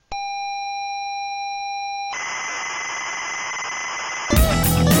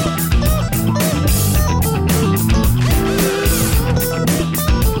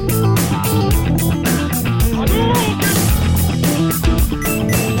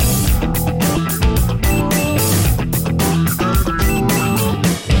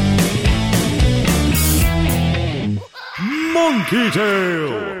Monkey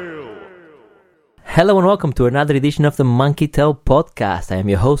Tale. Hello and welcome to another edition of the Monkey Tale podcast. I am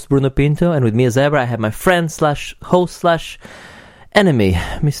your host Bruno Pinto, and with me as ever I have my friend slash host slash enemy,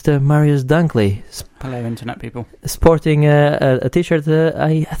 Mr. Marius Dunkley. Hello, internet people. Sporting a t-shirt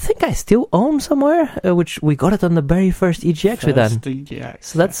I think I still own somewhere, which we got it on the very first EGX we done. EGX,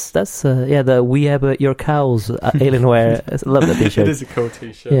 so that's the We Have Your Cows Alienware. I love that t-shirt. It is a cool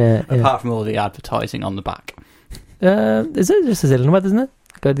t-shirt. Yeah, apart from all the advertising on the back. Is it just as Alienware, isn't it?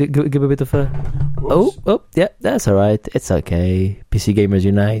 Give a bit of a... Oh, yeah, that's alright. It's okay. PC Gamers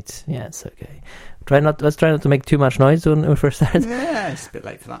Unite. Yeah, it's okay. Let's try not to make too much noise when we first start. Yeah, it's a bit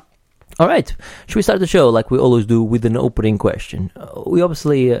late for that. Alright, should we start the show like we always do with an opening question? We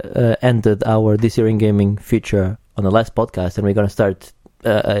obviously ended our This Year in Gaming feature on the last podcast, and we're going to start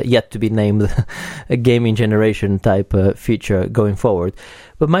yet to be named a gaming generation type feature going forward.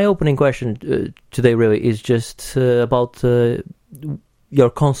 But my opening question today really is just about your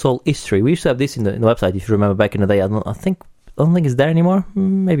console history. We used to have this in the website, if you remember back in the day. I don't think it's there anymore.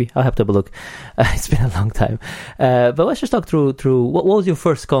 Maybe I'll have to have a look. It's been a long time. But let's just talk through what was your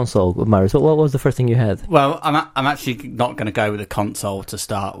first console, Marius? What was the first thing you had? Well, I'm actually not going to go with a console to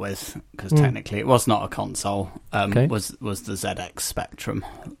start with, because technically it was not a console. Okay. Was the ZX Spectrum.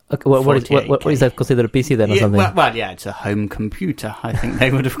 Okay, what is that considered a PC then, or something? Well, yeah, it's a home computer, I think they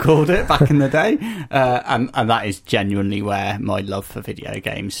would have called it back in the day. And that is genuinely where my love for video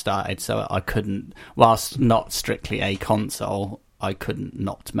games started. So I couldn't, whilst not strictly a console, I couldn't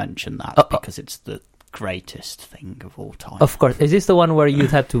not mention that because it's the greatest thing of all time. Of course. Is this the one where you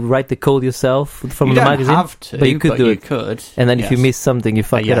had to write the code yourself from the magazine? You don't have to, but you could do it. You could. And then if you miss something, you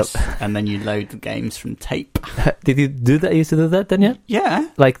fuck it up. And then you load the games from tape. Did you do that? You used to do that then, yeah? Yeah.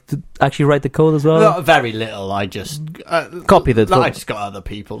 Like to actually write the code as well? Not very little. I just copied it. I just got other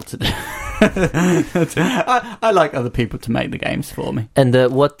people to do. I like other people to make the games for me. And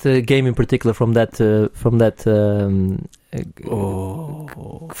what game in particular from that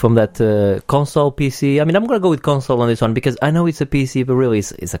console PC? I mean, I'm gonna go with console on this one because I know it's a PC, but really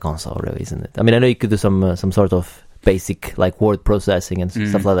it's a console, really, isn't it? I mean, I know you could do some sort of basic like word processing and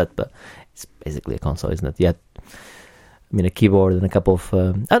stuff like that, but it's basically a console, isn't it? Yeah. I mean, a keyboard and a couple of...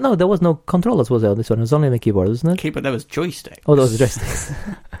 no, there was no controllers, was there, on this one? It was only a keyboard, wasn't it? Keyboard, there was joysticks. Oh, there was joysticks.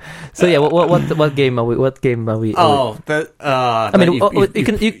 So yeah, what game are we? I mean,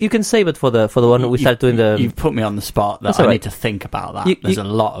 you can save it for the one we start doing the... You've put me on the spot that I need to think about that. There's a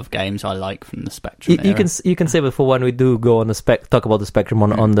lot of games I like from the Spectrum era. You can save it for when we do go on the talk about the Spectrum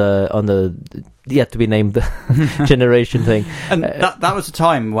on the yet to be named generation thing. And that was a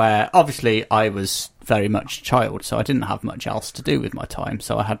time where obviously I was very much a child, so I didn't have much else to do with my time,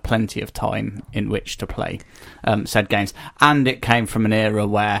 so I had plenty of time in which to play said games. And it came from an era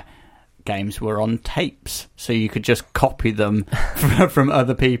where games were on tapes, so you could just copy them from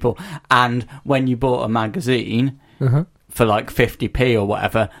other people, and when you bought a magazine for like 50p or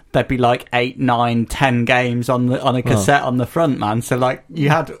whatever, there'd be like 8, 9, 10 games on a cassette on the front, man. So like you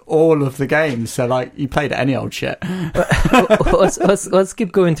had all of the games, so like you played any old shit. let's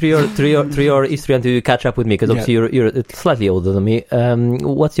keep going through your history until you catch up with me, because obviously you're slightly older than me.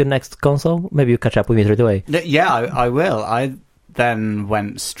 What's your next console? Maybe you catch up with me straight away. Yeah, I will. I then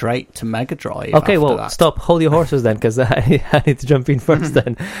went straight to Mega Drive. Okay, well, stop. Hold your horses then, because I need to jump in first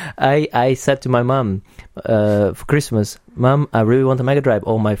then. I said to my mum for Christmas, Mum, I really want a Mega Drive.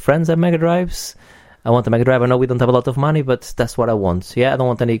 All my friends have Mega Drives. I want a Mega Drive. I know we don't have a lot of money, but that's what I want. Yeah, I don't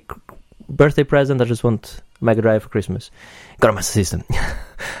want any birthday present. I just want a Mega Drive for Christmas. Got a Master System.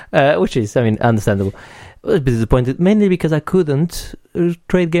 Which is, I mean, understandable. I was a bit disappointed, mainly because I couldn't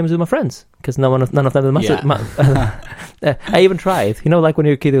trade games with my friends, because none of them had Master. I even tried, like when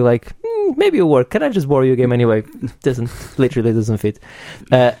you're a kid, you're like, maybe it'll work. Can I just borrow your game anyway? Literally doesn't fit.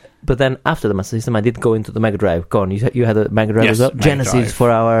 But then after the Master System, I did go into the Mega Drive. Go on, you had a Mega Drive as well? Genesis Drive. For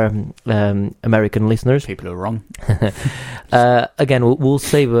our American listeners. People are wrong. Again, we'll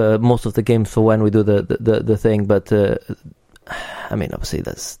save most of the games for when we do the thing, but I mean, obviously,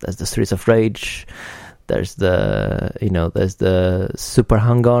 there's the Streets of Rage. There's the Super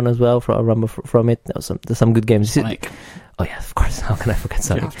Hang-On as well from it. There's some good games. Oh yeah, of course. How can I forget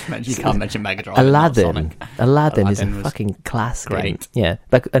Sonic? You can't mention Mega Drive. Aladdin is a fucking classic. Great. Yeah,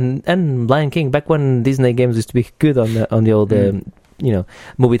 back and Lion King. Back when Disney games used to be good on the old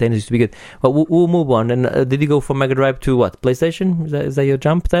movie times used to be good. Well, we'll move on. And did you go from Mega Drive to what? PlayStation? Is that your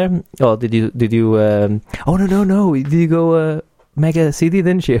jump there? Or did you? Oh no! Did you go? Mega CD,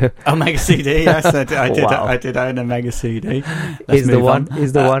 didn't you? Oh, Mega CD, yes, I did. Wow. I did own a Mega CD. Is the one?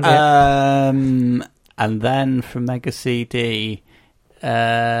 Yeah. And then from Mega CD,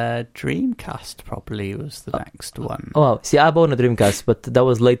 Dreamcast probably was the next one. Oh, see, I bought a Dreamcast, but that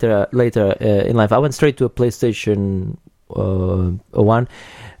was later in life. I went straight to a PlayStation 1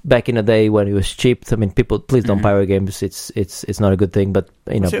 back in the day when it was cheap. I mean, people, please don't pirate games. It's not a good thing. But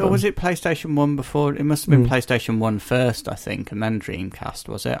was it PlayStation 1 before? It must have been PlayStation 1 first, I think, and then Dreamcast.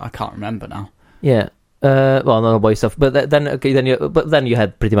 Was it? I can't remember now. Yeah. Well, not boy stuff, but then you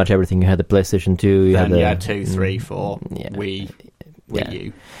had pretty much everything. You had the PlayStation 2. You had 2, 3, 4, Wii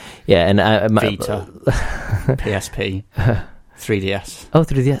U, and Vita, PSP, 3DS. Oh,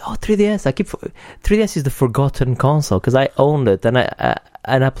 3DS! Oh, 3DS! 3DS is the forgotten console because I owned it and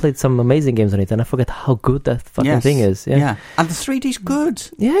I played some amazing games on it, and I forget how good that fucking thing is. Yeah, and the 3D's good.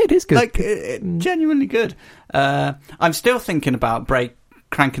 Yeah, it is good. Like genuinely good. I'm still thinking about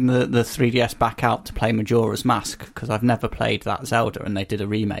cranking the 3DS back out to play Majora's Mask because I've never played that Zelda, and they did a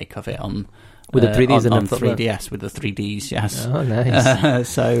remake of it on with the 3Ds on 3DS with the 3Ds. Yes. Oh, nice.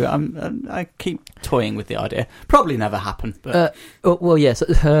 So I keep toying with the idea. Probably never happen. But well, yes.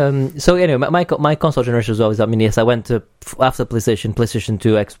 So anyway, my console generation was always. I mean, yes, I went to after PlayStation 2,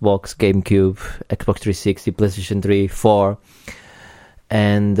 Xbox, GameCube, Xbox 360, PlayStation 3, 4.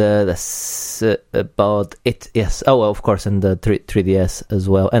 And that's about it. Yes. Oh, well, of course, and the 3DS as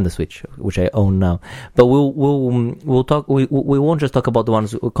well, and the Switch, which I own now. But we'll talk. We won't just talk about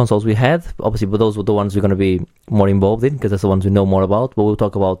the consoles we had, obviously, but those were the ones we're going to be more involved in because that's the ones we know more about. But we'll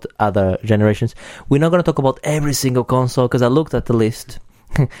talk about other generations. We're not going to talk about every single console because I looked at the list,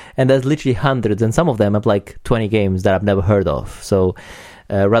 and there's literally hundreds, and some of them have like 20 games that I've never heard of. So.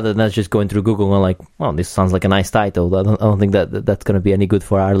 Rather than us just going through Google and like, well, this sounds like a nice title. I don't think that's going to be any good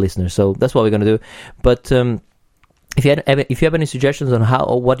for our listeners. So that's what we're going to do. But if you have any suggestions on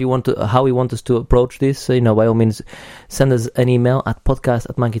how we want us to approach this, by all means, send us an email at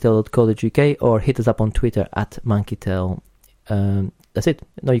podcast@monkeytail.co.uk or hit us up on Twitter at monkeytail. That's it.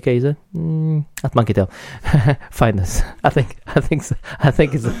 No UK, is it? At monkeytail. Find us. I think it's at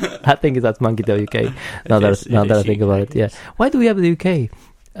monkeytail UK. Now that I think about it, yeah. Why do we have the UK?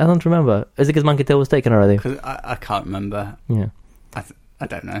 I don't remember. Is it because monkeytail was taken already? Because I can't remember. Yeah. I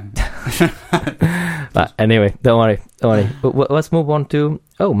don't know. But anyway, don't worry. Let's move on to.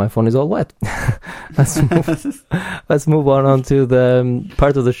 Oh, my phone is all wet. Let's move on to the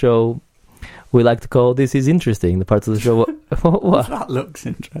part of the show we like to call "This is interesting." The part of the show. What? That looks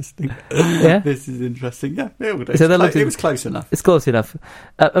interesting. Yeah, this is interesting. Yeah, it was close enough. It's close enough.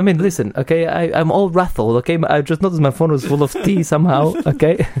 I mean, listen. Okay, I'm all rattled. Okay, I just noticed my phone was full of tea somehow.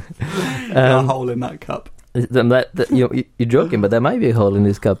 Okay, a hole in that cup. You're joking, but there might be a hole in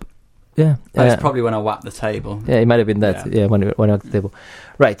this cup. Yeah, it's probably when I whacked the table. Yeah, it might have been that. Yeah, when I whacked the table.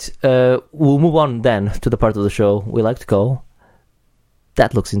 Right. We'll move on then to the part of the show we like to call.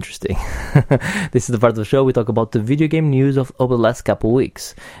 That looks interesting. This is the part of the show we talk about the video game news of over the last couple of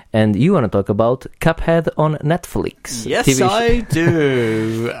weeks. And you want to talk about Cuphead on Netflix. Yes, I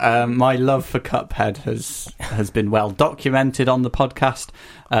do. My love for Cuphead has been well documented on the podcast.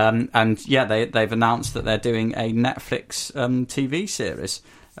 And yeah, they've announced that they're doing a Netflix TV series,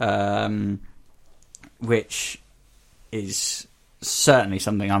 which is certainly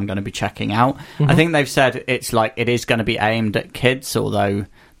something I'm going to be checking out. Mm-hmm. I think they've said it is going to be aimed at kids, although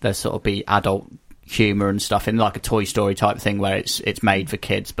there'll sort of be adult humour and stuff in like a Toy Story type thing where it's made for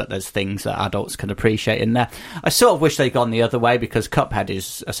kids, but there's things that adults can appreciate in there. I sort of wish they'd gone the other way because Cuphead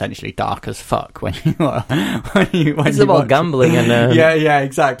is essentially dark as fuck when you it's about gambling and yeah,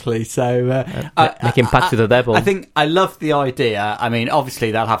 exactly. So making pacts with the devil. I think I love the idea. I mean,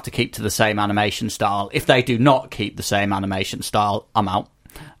 obviously they'll have to keep to the same animation style. If they do not keep the same animation style, I'm out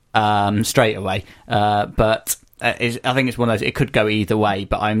straight away. But I think it's one of those. It could go either way,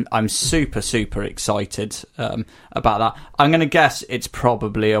 but I'm super excited about that. I'm going to guess it's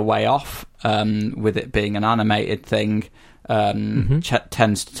probably a way off. With it being an animated thing,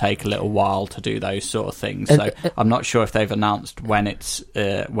 tends to take a little while to do those sort of things. So I'm not sure if they've announced when it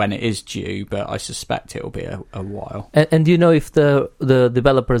is due, but I suspect it will be a while. And do you know if the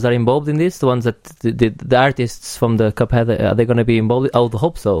developers are involved in this? The ones that the artists from the Cuphead, are they going to be involved? I would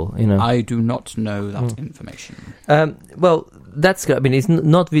hope so. I do not know that information. Well, that's. I mean, it's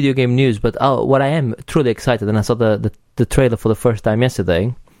not video game news, but what I am truly excited, and I saw the trailer for the first time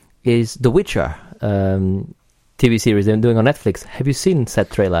yesterday, is The Witcher. TV series they're doing on Netflix. Have you seen said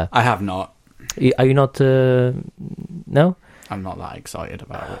trailer? I have not. Are you not? No? I'm not that excited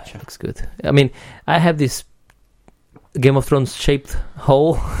about Witcher. Looks good. I mean, I have this Game of Thrones shaped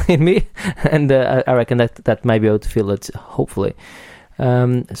hole in me, and I reckon that might be able to fill it, hopefully.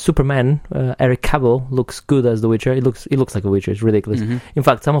 Superman, Eric Cavill looks good as the Witcher. He looks like a Witcher. It's ridiculous. Mm-hmm. In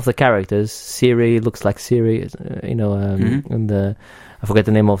fact, some of the characters, Siri looks like Siri. And I forget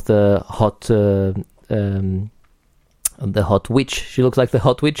the name of the hot witch. She looks like the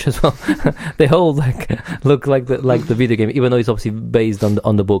hot witch as well. They all look like the video game, even though it's obviously based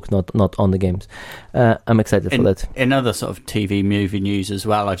on the book, not on the games. I'm excited for that. In other sort of TV movie news as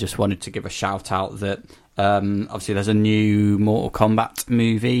well, I just wanted to give a shout out that obviously there's a new Mortal Kombat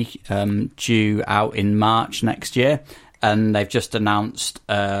movie due out in March next year, and they've just announced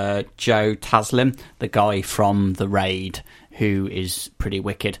Joe Taslim, the guy from The Raid, who is pretty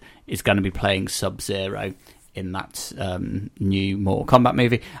wicked, is going to be playing Sub-Zero in that new Mortal Kombat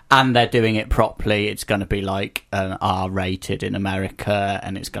movie, and they're doing it properly. It's going to be like an R-rated in America,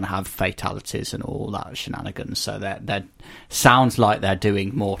 and it's going to have fatalities and all that shenanigans. So that sounds like they're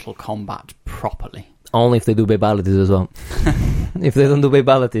doing Mortal Kombat properly. Only if they do babalities as well. If they don't do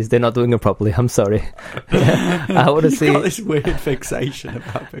babalities, they're not doing it properly. I'm sorry. I want to see. You've got this weird fixation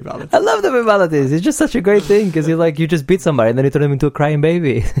about babalities. I love the babalities. It's just such a great thing because you just beat somebody and then you turn them into a crying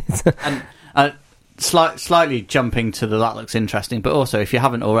baby. And slightly jumping to that looks interesting, but also if you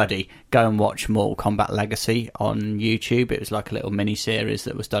haven't already, go and watch Mortal Kombat Legacy on YouTube. It was like a little mini series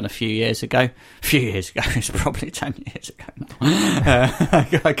that was done a few years ago. It's probably 10 years ago now.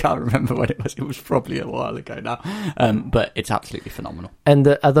 I can't remember when it was. It was probably a while ago now, but it's absolutely phenomenal.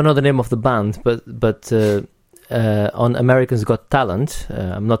 And I don't know the name of the band, but on Americans Got Talent,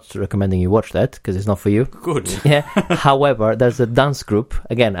 I'm not recommending you watch that because it's not for you. Good. Yeah. However, there's a dance group.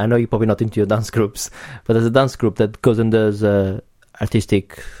 Again, I know you're probably not into your dance groups, but there's a dance group that goes and does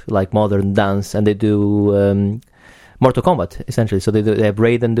artistic, like modern dance, and they do Mortal Kombat essentially. So they have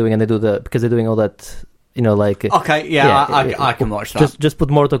Raiden doing, and they do because they're doing all that. Okay, yeah, I can watch that. Just put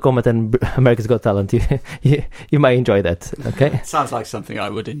Mortal Kombat and America's Got Talent. You might enjoy that. Okay, sounds like something I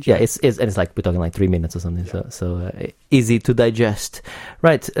would enjoy. Yeah, it's like we're talking like 3 minutes or something. Yeah. So easy to digest.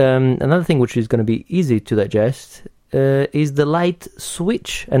 Right. Another thing which is going to be easy to digest is the light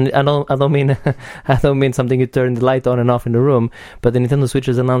switch, and I don't mean something you turn the light on and off in the room, but the Nintendo Switch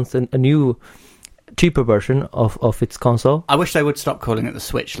has announced a new, cheaper version of its console. I wish they would stop calling it the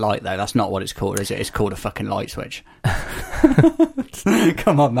Switch Lite, though. That's not what it's called, is it? It's called a fucking light switch.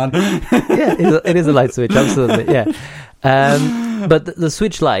 Come on, man. Yeah, it is a light switch, absolutely. Yeah, but the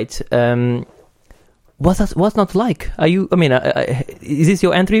Switch Lite, what's not like? Are you? I mean, is this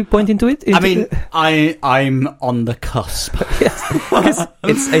your entry point into it? I'm on the cusp. Yes,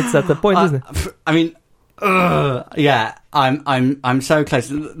 it's at the point, isn't it? I mean, yeah, I'm so close.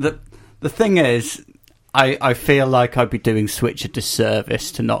 The thing is, I feel like I'd be doing Switch a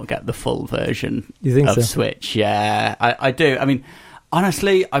disservice to not get the full version of Switch. Yeah, I do. I mean,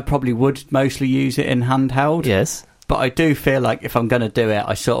 honestly, I probably would mostly use it in handheld. Yes. But I do feel like if I'm going to do it,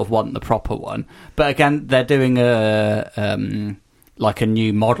 I sort of want the proper one. But again, they're doing like a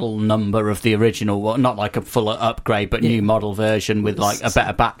new model number of the original one, not like a full upgrade, but new model version with like a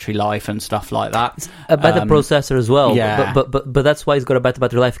better battery life and stuff like that. A better processor as well. Yeah. But that's why it's got a better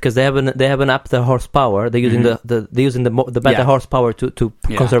battery life, because they haven't upped the horsepower. They're using they're using the better horsepower to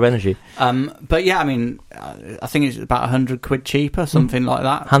conserve energy. But yeah, I mean, I think it's about £100 cheaper, something like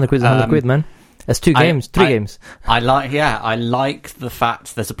that. 100 quid, 100 quid, man. That's three games. I like the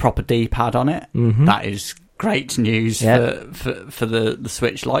fact there's a proper D-pad on it. Mm-hmm. That is great news for the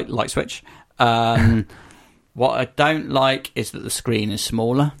Switch light switch. What I don't like is that the screen is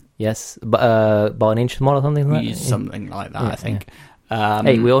smaller. Yes, but about an inch smaller, something like that. Something like that, I think. Yeah.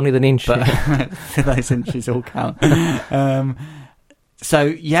 Hey, we all need an inch. But those inches all count. So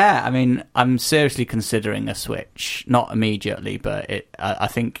yeah, I mean, I'm seriously considering a Switch. Not immediately, but I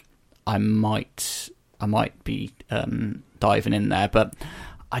think I might be diving in there, but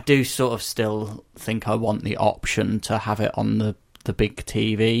I do sort of still think I want the option to have it on the big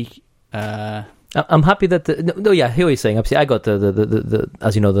TV. I'm happy that I hear what you're saying. Obviously, I got the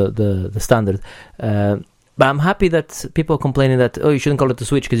as you know the standard, but I'm happy that people are complaining that you shouldn't call it the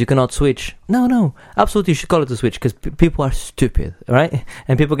Switch because you cannot switch. No, absolutely you should call it the Switch because people are stupid, right?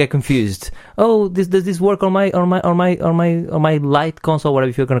 And people get confused. Oh, does this work on my light console, whatever,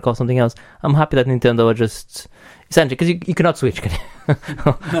 if you're going to call something else? I'm happy that Nintendo are just essentially, because you cannot switch, can you?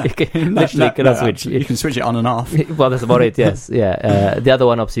 You cannot switch. You can switch it on and off. Well, that's about it. Yes, yeah. The other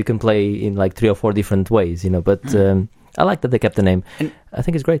one, obviously, you can play in like 3 or 4 different ways, But I like that they kept the name. And I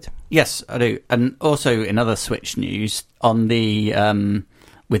think it's great. Yes, I do. And also in other Switch news, on the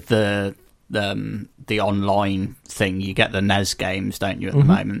with the online thing, you get the NES games, don't you? At the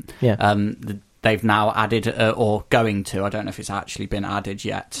moment, yeah. They've now added or going to. I don't know if it's actually been added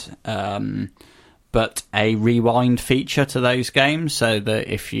yet. but a rewind feature to those games, so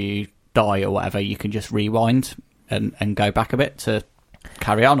that if you die or whatever, you can just rewind and go back a bit to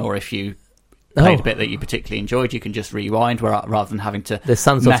carry on, or if you played a bit that you particularly enjoyed, you can just rewind rather than having to... The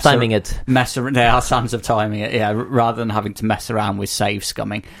Sons of Timing it. They are Sons of Timing it, yeah, rather than having to mess around with save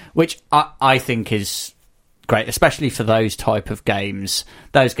scumming, which I think is great, especially for those type of games.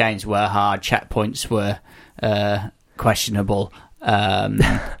 Those games were hard, checkpoints were questionable.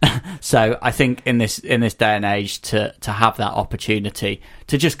 So I think in this day and age to have that opportunity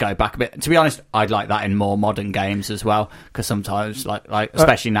to just go back a bit. To be honest, I'd like that in more modern games as well, because sometimes like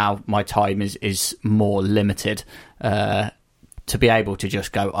especially now my time is more limited, to be able to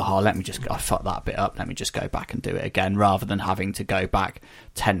just go, I fucked that bit up, let me just go back and do it again, rather than having to go back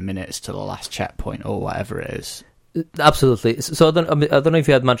 10 minutes to the last checkpoint or whatever it is. Absolutely. So I don't know if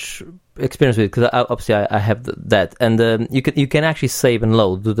you had much experience with it, because obviously I have that, and you can actually save and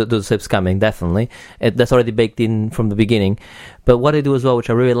load, do the save scumming, definitely. That's already baked in from the beginning. But what they do as well, which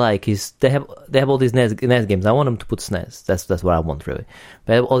I really like, is they have all these NES games. I want them to put SNES. That's what I want, really.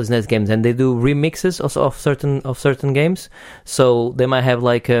 They have all these NES games, and they do remixes also of certain games. So they might have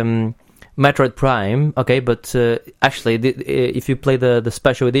like Metroid Prime, okay, but actually if you play the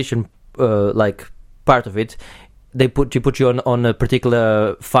special edition like part of it, they put you on a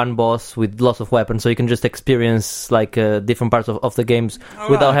particular fun boss with lots of weapons, so you can just experience like different parts of the games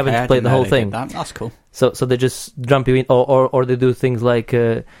without having to play the whole thing. That's cool. So they just jump you in, or they do things like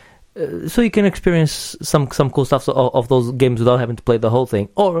so you can experience some cool stuff of those games without having to play the whole thing.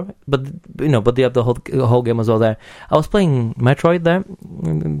 But they have the whole game as well there. I was playing Metroid there,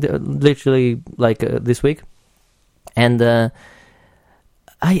 literally like this week, and.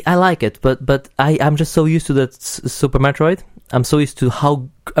 I like it, but I'm just so used to that Super Metroid. I'm so used to how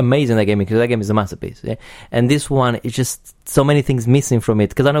amazing that game is, because that game is a masterpiece. Yeah? And this one is just so many things missing from it,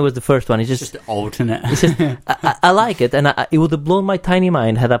 because I know it was the first one. It's just alternate. It's just, I like it, and it would have blown my tiny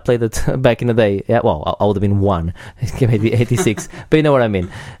mind had I played it back in the day. Yeah, well, I would have been one, maybe 86, but you know what I mean.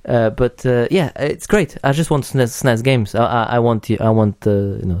 Yeah, it's great. I just want SNES games.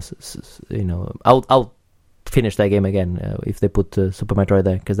 I'll finish that game again if they put Super Metroid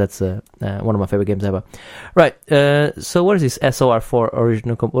there, because that's one of my favorite games ever. Right, so what is this SOR4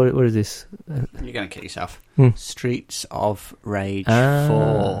 original? What is this? You're going to kill yourself. Streets of Rage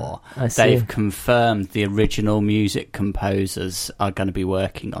 4. I see. They've confirmed the original music composers are going to be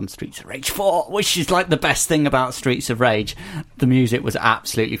working on Streets of Rage 4, which is like the best thing about Streets of Rage. The music was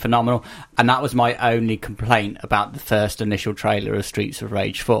absolutely phenomenal, and that was my only complaint about the first initial trailer of Streets of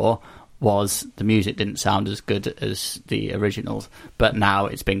Rage 4. Was the music didn't sound as good as the originals, but now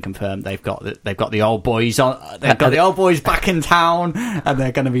it's been confirmed they've got the old boys on. They've got the old boys back in town, and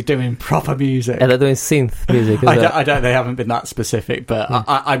they're going to be doing proper music. And they're doing synth music. I don't. They haven't been that specific, but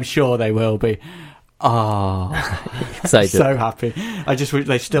I'm sure they will be. Excited. So happy. I just wish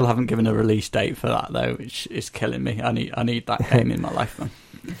they still haven't given a release date for that though, which is killing me. I need that game in my life, man.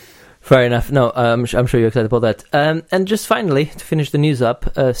 Fair enough. No, I'm sure you're excited about that. And just finally, to finish the news up,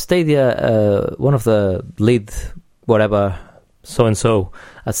 Stadia, one of the lead, whatever, so-and-so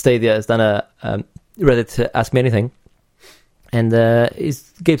at Stadia has done a Reddit Ask Me Anything, and he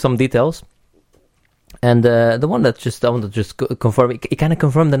gave some details. And the one that I want to just confirm, it kind of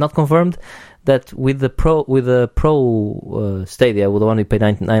confirmed and not confirmed, that with the Pro Stadia, with the one you pay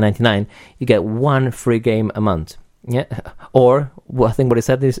 $9.99, you get one free game a month. Yeah, or I think what he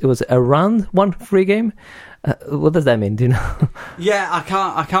said is it was around one free game. What does that mean? Do you know? Yeah, I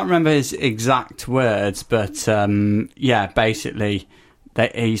can't remember his exact words, but yeah, basically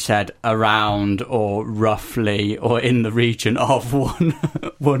he said around or roughly or in the region of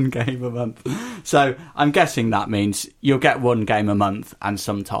one game a month. So I'm guessing that means you'll get one game a month, and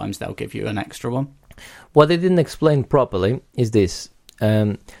sometimes they'll give you an extra one. What they didn't explain properly is this.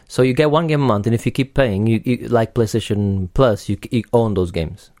 So you get one game a month, and if you keep paying, you like PlayStation Plus, you own those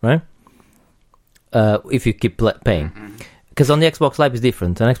games, right? If you keep paying, because on the Xbox Live is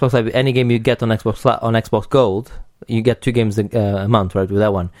different. On Xbox Live, any game you get on Xbox Gold, you get 2 games a month, right? With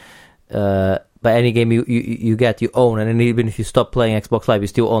that one, but any game you get, you own, and then even if you stop playing Xbox Live, you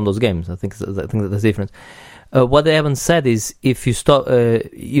still own those games. I think that's the difference. What they haven't said is if you stop,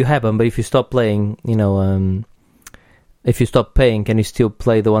 you have them, but if you stop playing, if you stop paying, can you still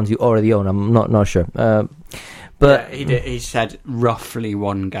play the ones you already own? I'm not sure. But yeah, he said roughly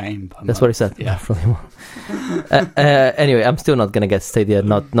one game per month. That's what he said. Yeah. Roughly one. Anyway, I'm still not going to get Stadia,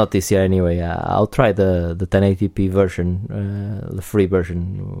 not this year anyway. I'll try the 1080p version, the free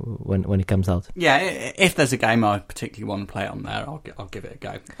version, when it comes out. Yeah, if there's a game I particularly want to play on there, I'll give it a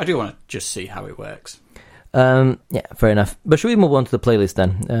go. I do want to just see how it works. Yeah, fair enough. But should we move on to the playlist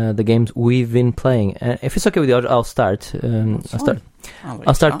then? The games we've been playing. If it's okay with you, I'll start.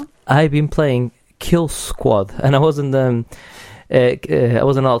 I'll start. I've been playing Kill Squad, and I wasn't allowed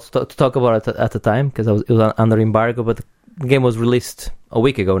to talk about it at the time because it was under embargo. But the game was released a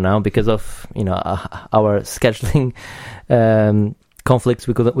week ago now because of our scheduling conflicts.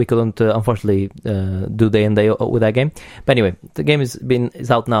 We couldn't unfortunately do day and day with that game. But anyway, the game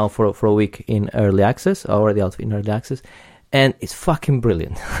is out now for a week in early access, already out in early access, and it's fucking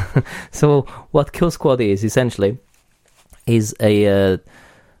brilliant. So what Kill Squad is essentially is a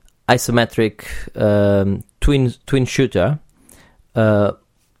isometric twin shooter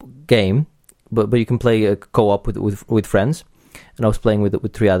game, but you can play a co-op with friends, and I was playing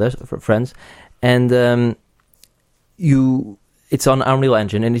with 3 other friends, and it's on Unreal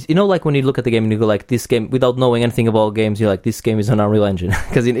Engine, and like when you look at the game and you go like, this game, without knowing anything about games, you're like, this game is an Unreal Engine,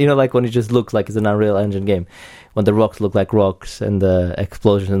 because like when it just looks like it's an Unreal Engine game, when the rocks look like rocks and the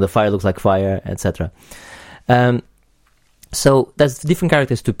explosions and the fire looks like fire, etc. So there's different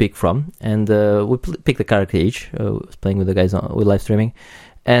characters to pick from, and we picked a character each. I was playing with the guys with live streaming,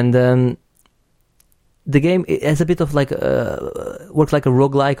 and the game has a bit of like works like a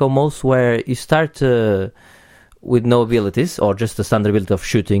roguelike almost, where you start with no abilities or just the standard ability of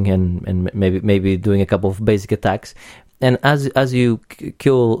shooting and maybe doing a couple of basic attacks, and as you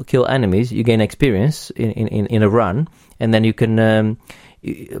kill enemies, you gain experience in a run, and then you can.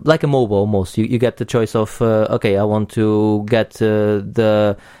 Like a MOBA almost, you get the choice of okay, I want to get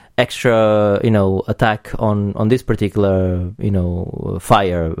the extra attack on this particular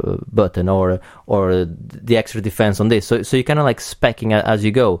fire button, or the extra defense on this. So you kind of like speccing as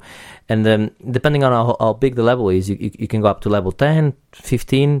you go, and then depending on how big the level is, you can go up to level 10,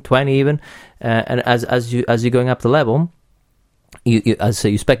 15, 20 even, and as you're going up the level, you're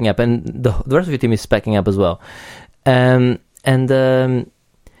speccing up, and the rest of your team is speccing up as well. And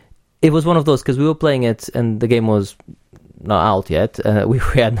it was one of those, because we were playing it and the game was not out yet. We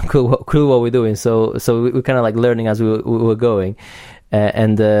had no clue what we're doing, so we kind of like learning as we were going.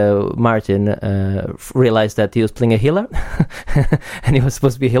 And Martin realized that he was playing a healer, and he was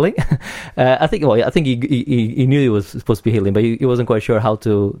supposed to be healing. I think he knew he was supposed to be healing, but he wasn't quite sure how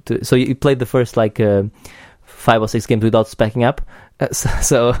to. So he played the first 5 or 6 games without speccing up.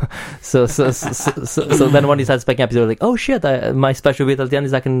 So then when he started speccing up, he was like, "Oh shit! My special ability at the end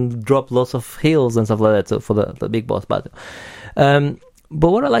is I can drop lots of heals and stuff like that." So for the big boss battle. But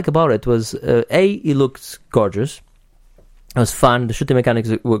what I like about it was, it looked gorgeous. It was fun. The shooting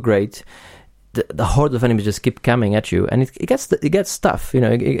mechanics were great. The horde of enemies just keep coming at you, and it gets tough.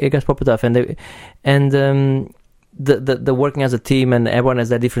 It gets proper tough, the working as a team, and everyone has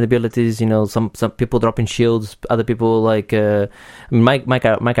their different abilities. Some people dropping shields, other people like my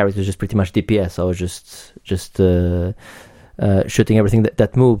character is just pretty much DPS. So I was just shooting everything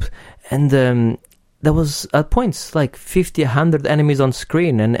that moves, and there was at points like 50, 100 enemies on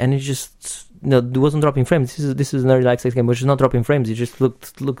screen, and it just it wasn't dropping frames. This is an early access game, which is not dropping frames. It just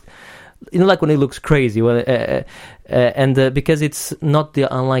looked. Like when it looks crazy, because it's not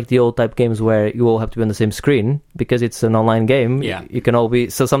unlike the old type games where you all have to be on the same screen, because it's an online game. Yeah. You can all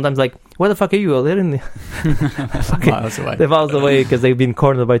be. So sometimes, like, where the fuck are you? They're in miles away. They're miles away because they've been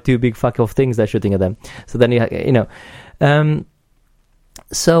cornered by 2 big fuck off things that are shooting at them. So then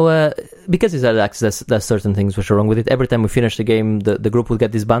So because it's early access, there's certain things which are wrong with it. Every time we finish the game, the group will get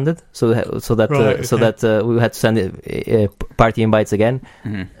disbanded, so that we had to send party invites again.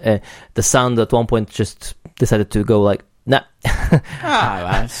 Mm-hmm. The sound at one point just decided to go like, nah.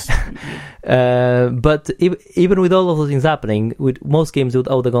 But even with all of those things happening, with most games, they're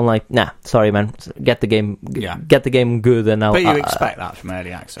going like, nah, sorry man, get the game good, and now. But you expect that from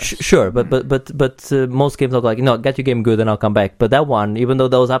early access. Sure, but most games are like, get your game good and I'll come back. But that one, even though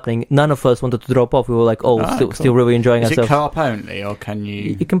that was happening, none of us wanted to drop off. We were like, still really enjoying ourselves. Is it co-op only, or can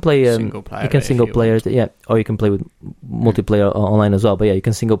you? You can play single player. You can single player it, yeah, or you can play with multiplayer online as well. But yeah, you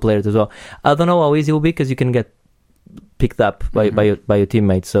can single player it as well. I don't know how easy it will be, because you can get picked up by your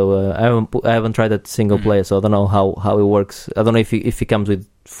teammates. So I haven't tried that single player, so I don't know how it works. I don't know if it comes with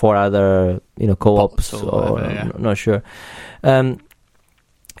 4 other co-ops or whatever, not sure.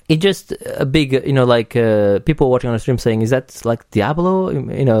 It's just a big people watching on the stream saying, is that like Diablo?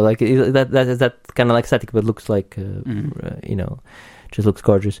 Like is that kind of like static, but looks like just looks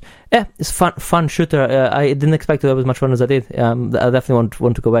gorgeous. Yeah, it's fun shooter. I didn't expect to have as much fun as I did. I definitely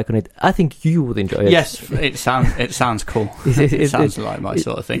want to go back on it. I think you would enjoy it. Yes, it sounds cool. It sounds like my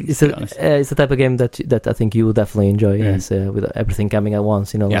sort of thing. It's the type of game that I think you would definitely enjoy. Yes, with everything coming at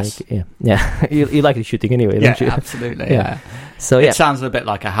once. Yes. Like you like the shooting anyway, don't you? Absolutely. Yeah. So it sounds a bit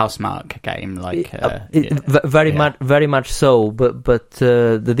like a Housemarque game, very much so. But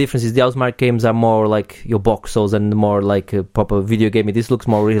the difference is the Housemarque games are more like your Voxels and more like a proper video game. This looks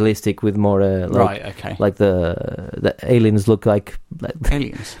more realistic with more like the aliens look like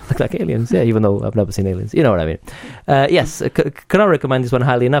aliens, look like aliens. Yeah, even though I've never seen aliens, you know what I mean. Yes, cannot recommend this one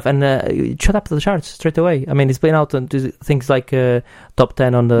highly enough. And it shot up to the charts straight away. I mean, it's been out on things like top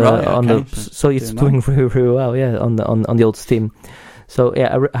 10 on the so it's doing really, really well. Yeah, on the old Steam. So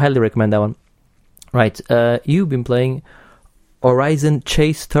yeah, I highly recommend that one. Right, you've been playing Horizon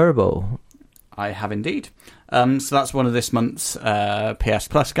Chase Turbo. I have indeed. So that's one of this month's PS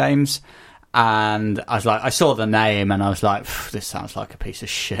Plus games. And I saw the name and I was like, this sounds like a piece of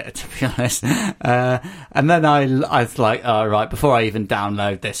shit, to be honest. And then I was like, all right, before I even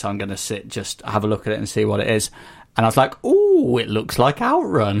download this, I'm going to just have a look at it and see what it is. And I was like, ooh, it looks like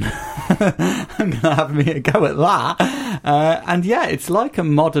Outrun. I'm going to have me a go at that. And yeah, it's like a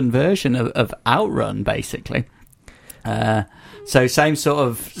modern version of Outrun, basically. So same sort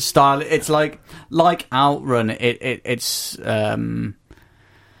of style. It's like Outrun. It's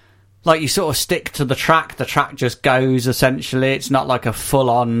like you sort of stick to the track just goes, essentially. It's not like a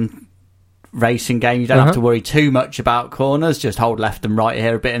full-on racing game. You don't have to worry too much about corners. Just hold left and right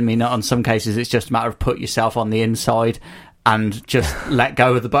here a bit. I mean, on some cases, it's just a matter of put yourself on the inside and just let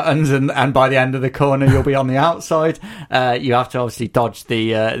go of the buttons, and by the end of the corner, you'll be on the outside. You have to obviously dodge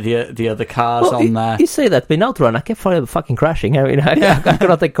the other cars on there. You say that, but in Outrun, I kept fucking crashing. I mean, I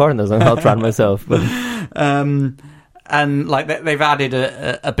cannot take corners on Outrun myself. But. And like they've added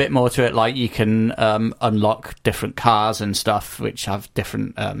a bit more to it, like you can unlock different cars and stuff which have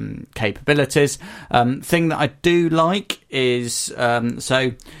different capabilities. Thing that I do like is you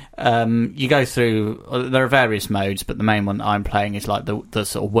go through. There are various modes, but the main one that I'm playing is like the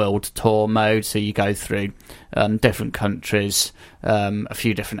sort of world tour mode. So you go through different countries, a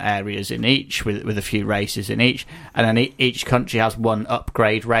few different areas in each, with a few races in each, and then each country has one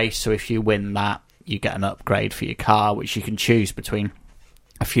upgrade race. So if you win that, you get an upgrade for your car, which you can choose between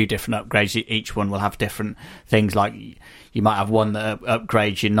a few different upgrades. Each one will have different things, like you might have one that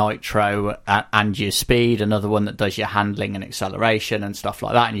upgrades your nitro and your speed, another one that does your handling and acceleration and stuff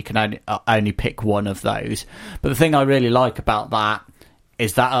like that, and you can only pick one of those. But the thing I really like about that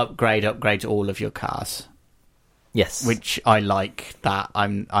is that upgrades all of your cars. Yes, which I like. That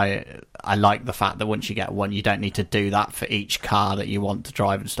I like the fact that once you get one, you don't need to do that for each car that you want to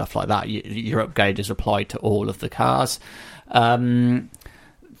drive and stuff like that. Your upgrade is applied to all of the cars.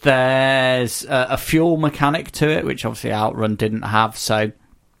 There's a fuel mechanic to it, which obviously Outrun didn't have. So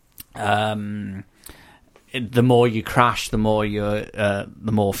the more you crash, the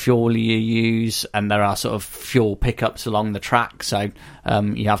more fuel you use, and there are sort of fuel pickups along the track. So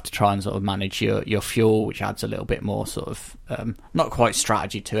you have to try and sort of manage your fuel, which adds a little bit more sort of not quite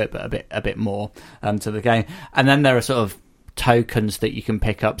strategy to it, but a bit more to the game. And then there are sort of tokens that you can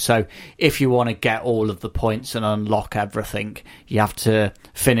pick up. So if you want to get all of the points and unlock everything, you have to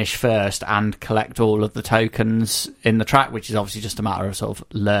finish first and collect all of the tokens in the track, which is obviously just a matter of sort of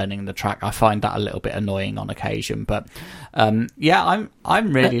learning the track. I find that a little bit annoying on occasion, but yeah,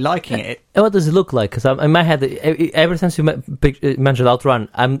 I'm really liking it. What does it look like? Because in my head, ever since you mentioned Outrun,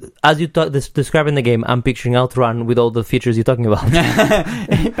 as you describing the game, I'm picturing Outrun with all the features you're talking about.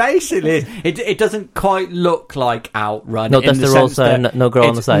 Basically, it doesn't quite look like Outrun. No Testarossa, no girl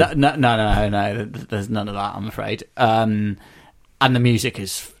on the side. No. There's none of that, I'm afraid. And the music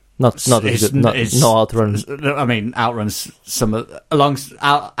is not good. No Outrun. I mean, Outrun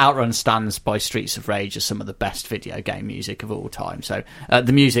stands by Streets of Rage as some of the best video game music of all time. So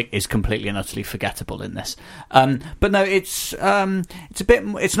the music is completely and utterly forgettable in this. But no, it's a bit.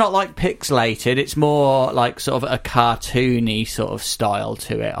 It's not like pixelated. It's more like sort of a cartoony sort of style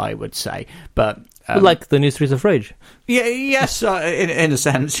to it, I would say. But like the new Streets of Rage. Yeah. Yes. In a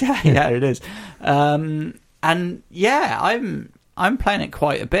sense. Yeah. It is. And yeah, I'm playing it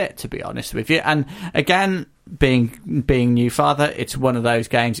quite a bit, to be honest with you. And again, being new father, it's one of those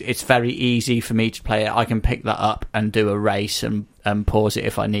games. It's very easy for me to play it. I can pick that up and do a race and pause it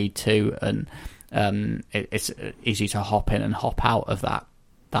if I need to, and it's easy to hop in and hop out of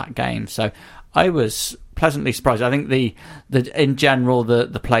that game. So I was pleasantly surprised. I think the in general the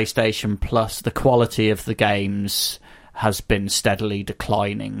PlayStation Plus, the quality of the games has been steadily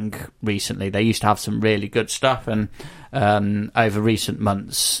declining recently. They used to have some really good stuff, and over recent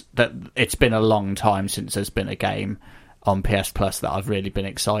months, that it's been a long time since there's been a game on PS Plus that I've really been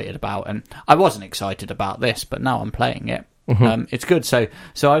excited about. And I wasn't excited about this, but now I'm playing it. Mm-hmm. It's good. So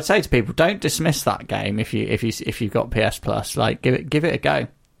I'd say to people, don't dismiss that game if you've got PS Plus. Like, give it a go.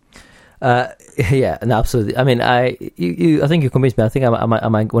 Yeah, no, absolutely. I mean, I think you convinced me. I think I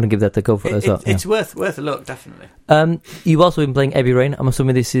might want to give that a go for as well. It's worth a look, definitely. You've also been playing Heavy Rain. I'm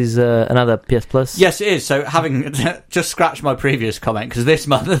assuming this is another PS Plus. Yes, it is. So having just scratched my previous comment, because this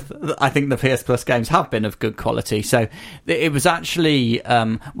month I think the PS Plus games have been of good quality. So it was actually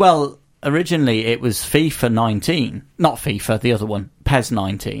originally it was FIFA 19, not FIFA, the other one, PES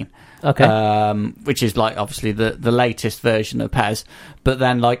 19. Okay. Which is like obviously the latest version of PES, but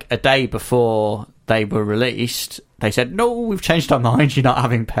then like a day before they were released, they said, no, we've changed our mind, you're not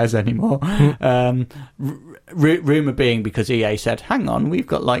having PES anymore. Rumour being because EA said, hang on, we've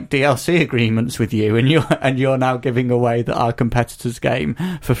got like DLC agreements with you, and you're now giving away our competitor's game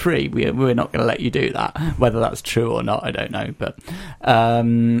for free. We're not going to let you do that. Whether that's true or not, I don't know. But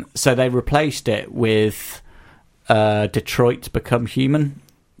so they replaced it with Detroit Become Human.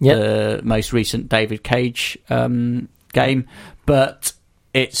 Yep. The most recent David Cage game, but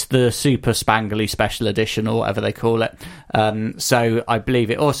it's the Super Spangly Special Edition or whatever they call it. So I believe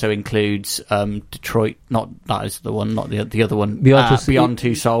it also includes Detroit. Not that is the one, not the other one. Beyond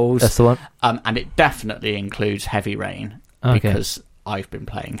Two Souls. That's the one. And it definitely includes Heavy Rain because I've been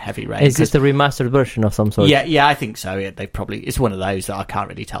playing Heavy Rain. Is this the remastered version of some sort? Yeah, I think so. Yeah, it's one of those that I can't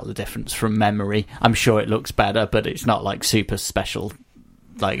really tell the difference from memory. I'm sure it looks better, but it's not like super special.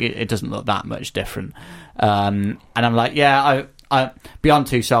 Like it doesn't look that much different, and I'm like, I Beyond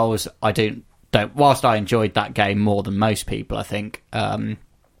Two Souls, I don't. Whilst I enjoyed that game more than most people, I think I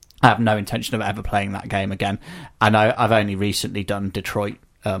have no intention of ever playing that game again. And I've only recently done Detroit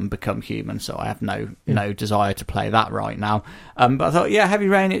Become Human, so I have no desire to play that right now. But I thought, Heavy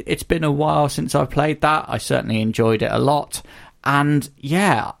Rain. It's been a while since I've played that. I certainly enjoyed it a lot, and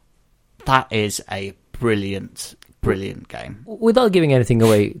that is a brilliant game. Without giving anything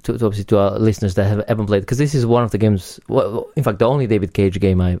away to obviously to our listeners that haven't played, because this is one of the games, in fact the only David Cage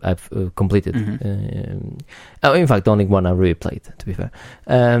game I've completed. Mm-hmm. In fact the only one I really played, to be fair.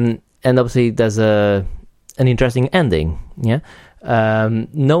 And obviously there's an interesting ending.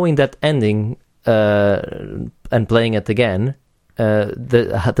 Knowing that ending and playing it again, how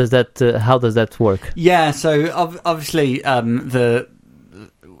does that work? So obviously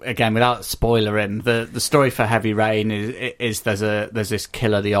again, without spoilering, the story for Heavy Rain is there's this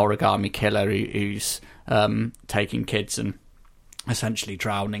killer, the origami killer, who's taking kids and essentially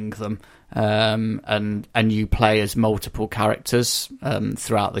drowning them, and you play as multiple characters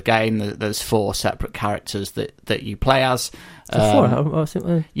throughout the game. There's 4 separate characters that you play as. So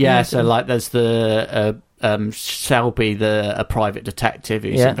like there's the Shelby, a private detective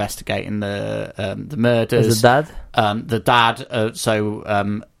who's investigating the murders. There's the dad. The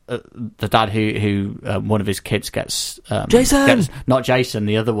dad. The dad who one of his kids gets Jason, not Jason,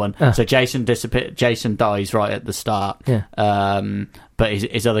 the other one. So Jason dies right at the start. But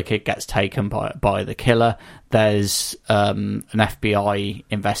his other kid gets taken by the killer. There's an FBI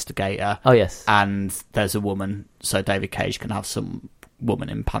investigator. Oh yes, and there's a woman, so David Cage can have some woman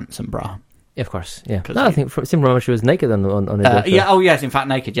in pants and bra. Of course, yeah. No, I think remember she was naked on it. Yes, in fact,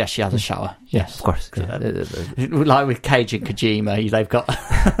 naked. Yes, she has a shower. Yes, of course. Like with Cage and Kojima, they've got.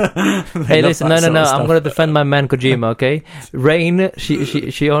 Hey, listen, no. I'm going to defend my man Kojima. Okay, Rain.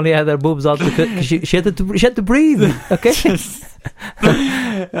 She only had her boobs out because she had to breathe. Okay.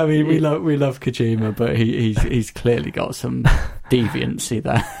 I mean, we love Kojima, but he's clearly got some deviancy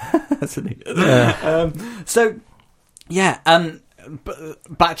there, hasn't he? So,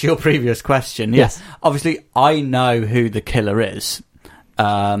 back to your previous question. Yes. Obviously, I know who the killer is.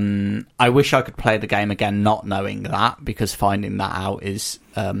 I wish I could play the game again not knowing that, because finding that out is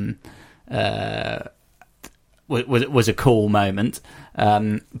was a cool moment.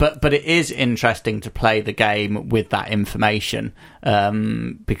 But it is interesting to play the game with that information,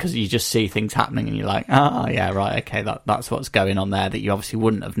 because you just see things happening and you're like, okay, that's what's going on there that you obviously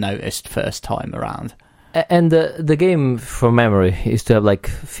wouldn't have noticed first time around. And the game, from memory, is to have like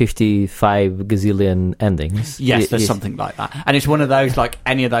 55 gazillion endings. Yes, there's something like that. And it's one of those, like,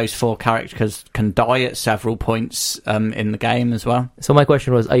 any of those 4 characters can die at several points in the game as well. So my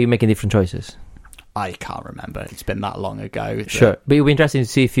question was, are you making different choices? I can't remember. It's been that long ago. Sure. But it'll be interesting to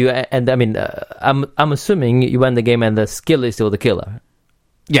see if you... And I mean, I'm assuming you win the game and the skill is still the killer.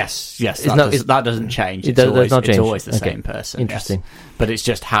 Yes, that doesn't change. It's always the same person. Interesting. Yes. But it's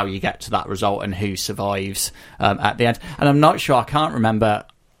just how you get to that result and who survives at the end. And I'm not sure, I can't remember,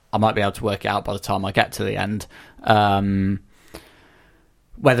 I might be able to work it out by the time I get to the end,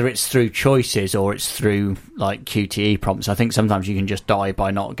 whether it's through choices or it's through like QTE prompts. I think sometimes you can just die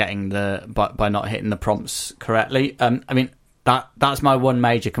by not getting by not hitting the prompts correctly. I mean, that's my one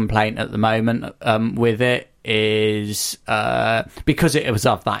major complaint at the moment with it. is because it was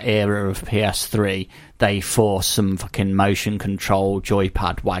of that era of PS3, they forced some fucking motion control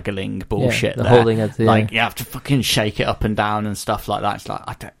joypad waggling bullshit. The there. holding it, like you have to fucking shake it up and down and stuff like that. It's like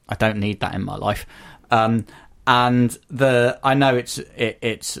I don't need that in my life. And I know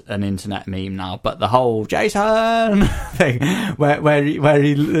it's an internet meme now, but the whole Jason thing where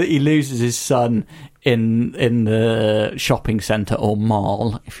he loses his son in the shopping centre or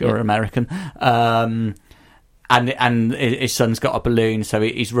mall if you're American, and his son's got a balloon, so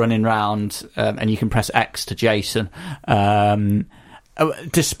he's running around, and you can press X to Jason.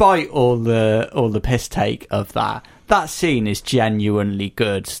 Despite all the piss take of that scene is genuinely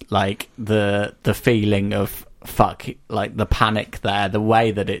good. Like the feeling of fuck, like the panic there, the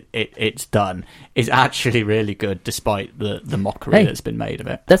way that it's done is actually really good, despite the mockery that's been made of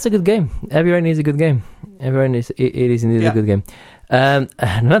it. That's a good game. Heavy Rain is a good game. Heavy Rain it is indeed a good game.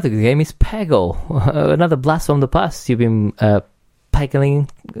 Another good game is Peggle, another blast from the past. You've been peggling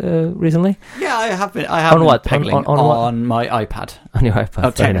recently? Yeah, I have been. I have been what? peggling on my iPad. On your iPad.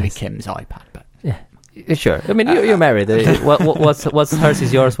 Oh, technically nice. Kim's iPad, but yeah, sure. I mean, you're married. What's hers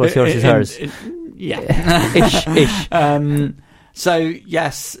is yours. What's yours is hers. Yeah. Ish. So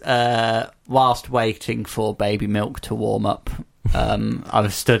yes, whilst waiting for baby milk to warm up, I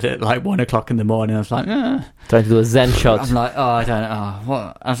was stood at like 1 o'clock in the morning. I was like, trying to do a Zen shot. I'm like, I don't know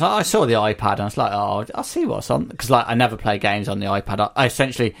what. I was like, I saw the iPad and I was like, I'll see what's on, because like I never play games on the iPad. I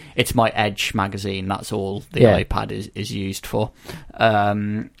essentially, it's my Edge magazine. That's all the iPad is used for.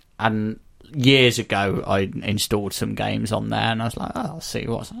 And years ago, I installed some games on there, and I was like, I'll see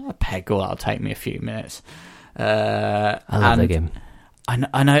what's a Peggle. That'll take me a few minutes. I love that game.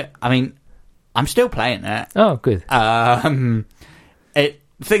 I know. I mean, I'm still playing it. Oh, good. The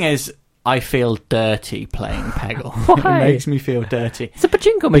thing is, I feel dirty playing Peggle. Why? It makes me feel dirty. It's a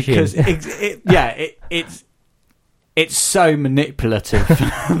pachinko machine. Because it's so manipulative.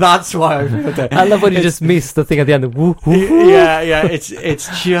 That's why I feel dirty. I love when you just miss the thing at the end. Woo, woo, woo. Yeah.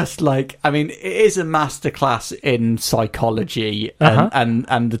 It's just like, I mean, it is a masterclass in psychology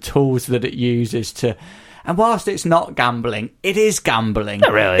and the tools that it uses to. And whilst it's not gambling, it is gambling.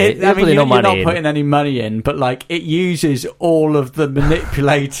 Not really. I mean, you're not in. putting any money in, but like it uses all of the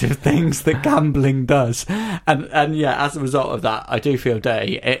manipulative things that gambling does. And yeah, as a result of that, I do feel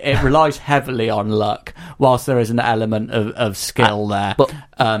dirty. It relies heavily on luck, whilst there is an element of skill there. But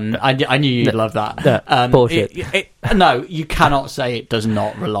I knew you'd love that. Bullshit. No, you cannot say it does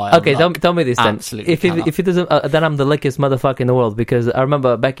not rely on okay, luck. tell me this then. Absolutely if it doesn't, then I'm the luckiest motherfucker in the world, because I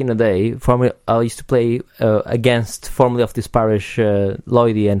remember back in the day, I used to play against formerly of this parish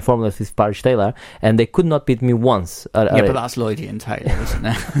Lloydie and formerly of this parish Taylor, and they could not beat me once. But that's Lloydie and Taylor, isn't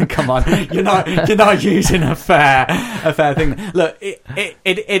it? Come on, you're not using a fair thing. Look,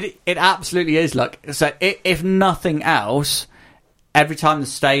 it absolutely is luck. So if nothing else, every time the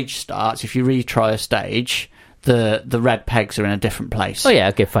stage starts, if you retry a stage, the red pegs are in a different place. Oh yeah,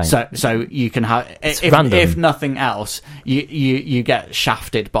 okay, fine. So you can have random. If nothing else, you get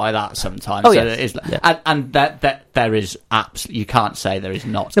shafted by that sometimes. Oh so yes. it is, yeah. and that there is absolutely, you can't say there is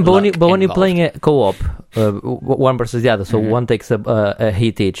not. No, but when you're involved. playing a co-op, one versus the other, so one takes a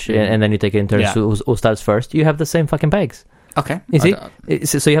hit each, and then you take it in turns. Yeah. Who starts first? You have the same fucking pegs. Okay. You see,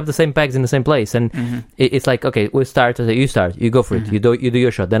 so you have the same pegs in the same place, and it's like, okay, we start. You start, you go for it. You do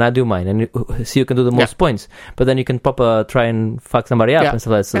your shot, then I do mine, and so you can do the most points. But then you can try and fuck somebody up and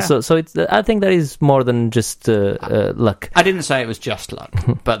stuff like that. So it's. I think that is more than just luck. I didn't say it was just luck,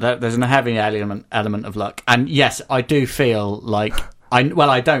 but there's a heavy element of luck. And yes, I do feel like. I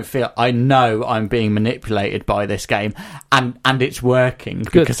know I'm being manipulated by this game, and it's working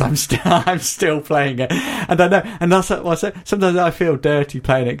because I'm still playing it, and I know, and that's what I say. Sometimes I feel dirty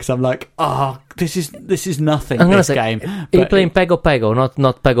playing it because I'm like, this is nothing. This game. Are you playing Peggle,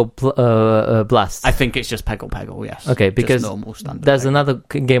 not Peggle Blast? I think it's just Peggle. Yes. Okay, because just normal standard there's Peggle. Another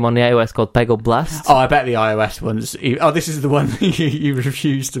game on the iOS called Peggle Blast. Oh, I bet the iOS ones. Oh, this is the one you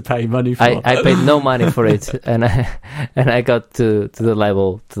refuse to pay money for. I paid no money for it, and I got to the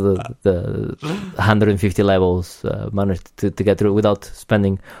level, to the 150 levels, managed to get through without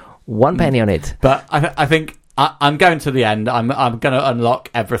spending one penny on it. But I think I'm going to the end. I'm going to unlock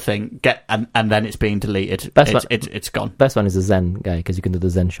everything, and then it's being deleted. It's gone. Best one is the Zen guy, because you can do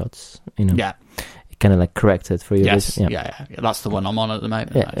the Zen shots. Yeah. It kind of like corrects it for you. Yes. Yeah. That's the one I'm on at the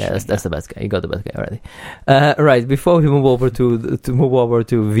moment. Yeah, that's the best guy. You got the best guy already. Right. Before we move over to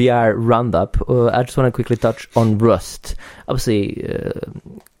VR roundup, I just want to quickly touch on Rust. Obviously,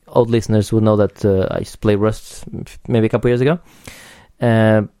 old listeners will know that I used to play Rust maybe a couple years ago.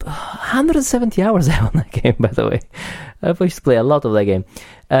 170 hours I have on that game, by the way. I used to play a lot of that game.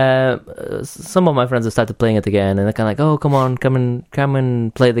 Some of my friends have started playing it again, and they're kind of like, "Oh, come on, come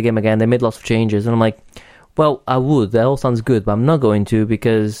and play the game again." They made lots of changes, and I'm like, "Well, I would. That all sounds good, but I'm not going to,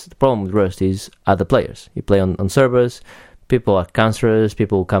 because the problem with Rust is other players. You play on servers, people are cancerous,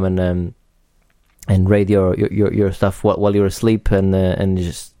 people come and raid your stuff while you're asleep, and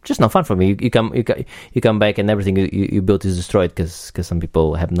it's just not fun for me. You come back and everything you built is destroyed because some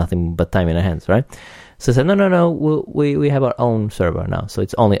people have nothing but time in their hands, right?" So I said, no, we have our own server now, so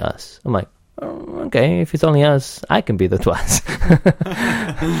it's only us. I'm like, oh, okay, if it's only us, I can be the twice.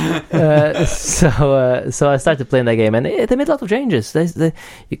 So I started playing that game, and they made a lot of changes.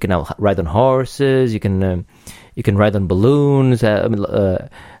 You can now ride on horses, you can ride on balloons,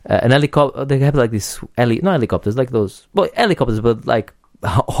 an helicopter. They have like this not helicopters, like those, well, helicopters, but like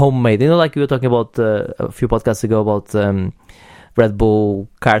homemade. You know, like we were talking about a few podcasts ago about Red Bull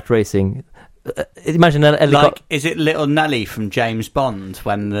kart racing. Imagine a helicopter. Like, is it Little Nelly from James Bond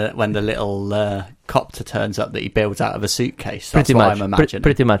when the little copter turns up that he builds out of a suitcase? That's pretty what much, I'm imagining.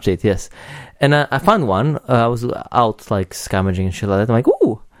 pretty much it, yes. And I found one. I was out like scavenging and shit like that. I'm like,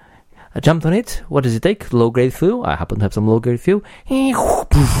 ooh. I jumped on it. What does it take? Low-grade fuel. I happen to have some low-grade fuel. That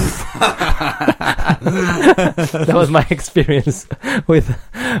was my experience with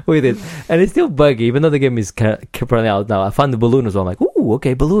it. And it's still buggy, even though the game is currently out now. I found the balloon as well. I'm like, ooh,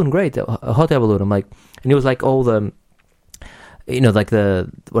 okay, balloon, great. A hot air balloon. I'm like, and it was like all the, like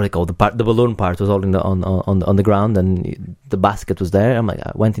the, what do they call the balloon part was all on the ground, and the basket was there. I'm like,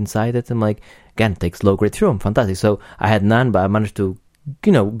 I went inside it. I'm like, again, it takes low-grade fuel. Fantastic. So I had none, but I managed to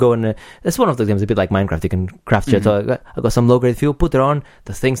go and it's one of the games a bit like Minecraft. You can craft shit. So I got some low grade fuel, put it on,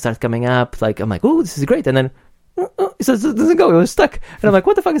 the thing starts coming up. Like, I'm like, oh, this is great, and then it doesn't go. It was stuck, and I'm like,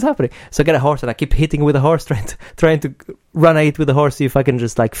 what the fuck is happening? So I get a horse, and I keep hitting with the horse, trying to run at it with the horse, see if I can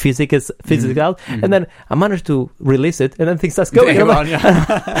just like physics it out, and then I managed to release it, and then things starts going.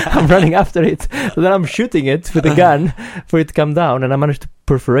 I'm running after it, so then I'm shooting it with a gun for it to come down, and I managed to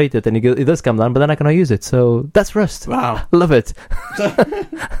perforate it, and it does come down, but then I cannot use it. So that's Rust. Wow, love it.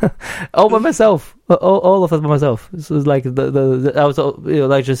 All by myself, all of it by myself. So it's like I was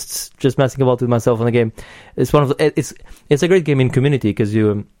like just messing about with myself on the game. It's one of it's a great game in community, because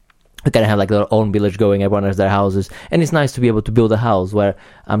you kind of have like their own village going. Everyone has their houses, and it's nice to be able to build a house where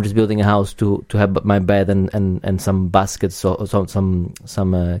I'm just building a house to have my bed and some baskets or some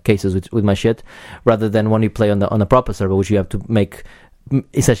cases with my shit, rather than when you play on a proper server, which you have to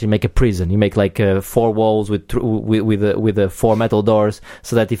essentially make a prison. You make like 4 walls with the 4 metal doors,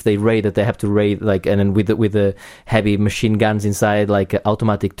 so that if they raid it, they have to raid like, and then with the heavy machine guns inside, like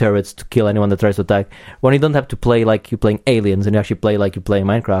automatic turrets to kill anyone that tries to attack. When you don't have to play like you're playing Aliens, and you actually play like you're playing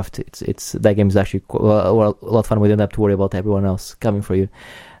Minecraft, it's that game is actually a lot of fun. We don't have to worry about everyone else coming for you.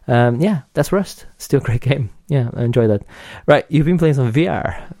 Yeah, that's Rust. Still a great game. Yeah, I enjoy that. Right, you've been playing some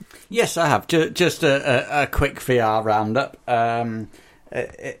VR. Yes, I have. Just a quick VR roundup.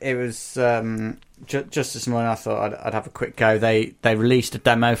 It was just this morning. I thought I'd have a quick go. They released a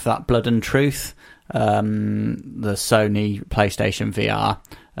demo for that Blood and Truth, the Sony PlayStation VR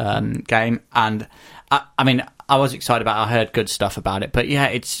game, and I mean, I was excited about it. I heard good stuff about it, but yeah,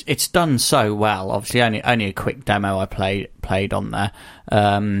 it's done so well. Obviously, only a quick demo I played on there,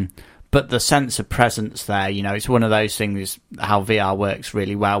 but the sense of presence there, it's one of those things. How VR works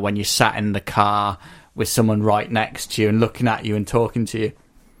really well when you're sat in the car with someone right next to you and looking at you and talking to you.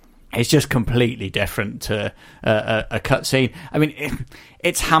 It's just completely different to a cutscene. I mean,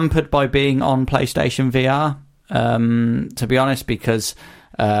 it's hampered by being on PlayStation VR, to be honest, because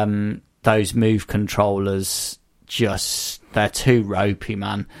those Move controllers they're too ropey,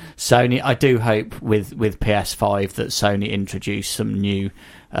 man. Sony, I do hope with PS5 that Sony introduce some new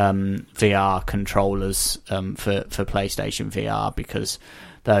VR controllers for PlayStation VR, because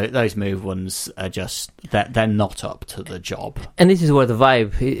those Move ones are just they're not up to the job. And this is where the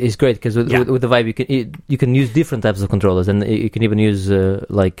Vive is great, because with the Vive you can use different types of controllers, and you can even use I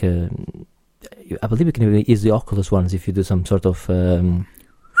believe you can even use the Oculus ones if you do some sort of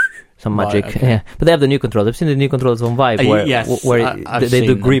some magic. Right, okay. Yeah, but they have the new controllers. I've seen the new controllers on Vive where they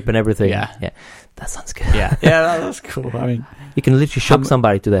do grip and everything. Yeah. That sounds good. Yeah, that's cool. I mean, you can literally shock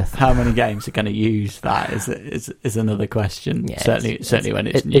somebody to death. How many games are going to use that is another question. Yeah, certainly when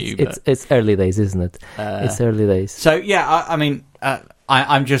it's new. It's early days, isn't it? It's early days. So yeah, I mean,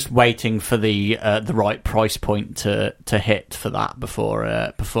 I'm just waiting for the right price point to hit for that before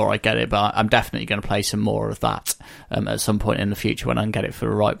I get it. But I'm definitely going to play some more of that at some point in the future when I can get it for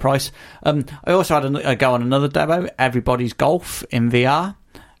the right price. I also had a go on another demo, Everybody's Golf in VR.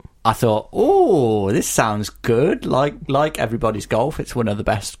 I thought, oh, this sounds good. Like Everybody's Golf, it's one of the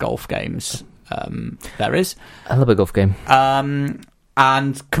best golf games there is. I love a golf game.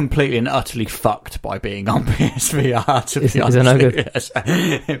 And completely and utterly fucked by being on PSVR, to be honest. Is it no good? Yes.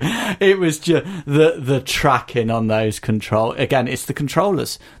 It was just the tracking on those control. Again, it's the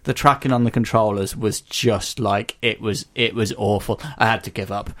controllers. The tracking on the controllers was just like it was awful. I had to give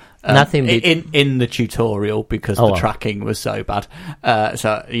up. Nothing in the tutorial because the tracking was so bad.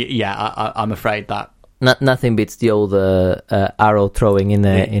 So yeah, I'm afraid that. Nothing beats the old arrow throwing in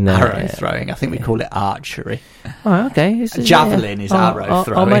arrow throwing. I think we call it archery. Oh, okay. Javelin is arrow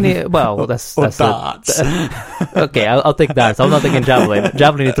throwing. How many? Well, that's darts. Okay, I'll take darts. I'm not taking javelin.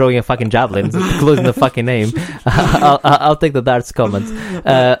 Javelin is throwing a fucking javelin, including the fucking name. I'll take the darts comment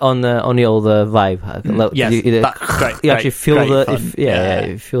on the old Vive. Yes, great. You actually feel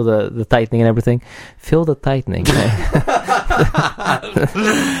you feel the tightening and everything. Feel the tightening. There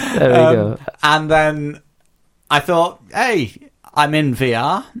we go. And then I thought, hey, I'm in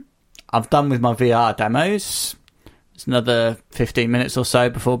VR. I've done with my VR demos. It's another 15 minutes or so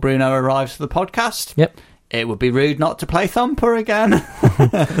before Bruno arrives for the podcast. Yep. It would be rude not to play Thumper again.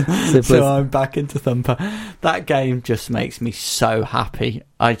 So I'm back into Thumper. That game just makes me so happy.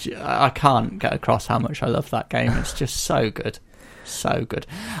 I can't get across how much I love that game. It's just so good. So good.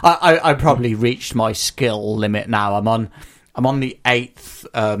 I probably reached my skill limit now. I'm on the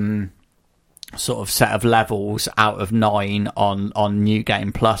 8th sort of set of levels out of 9 on New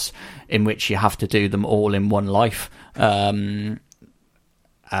Game Plus, in which you have to do them all in one life. And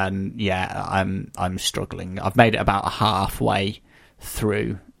yeah, I'm struggling. I've made it about halfway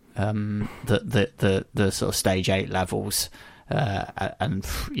through the sort of stage 8 levels. And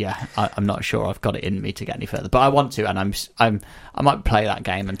yeah, I'm not sure I've got it in me to get any further, but I want to, and I might play that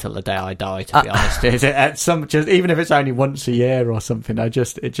game until the day I die. To be honest, even if it's only once a year or something, it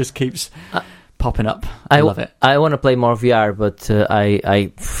just keeps popping up. I love it. I want to play more VR, but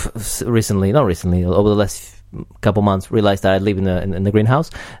I recently, over the last couple months, realized that I live in the greenhouse.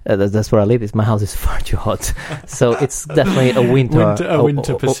 That's where I live. My house is far too hot, so it's definitely a winter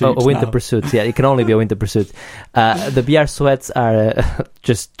pursuit. A winter pursuit. Yeah, it can only be a winter pursuit. The VR sweats are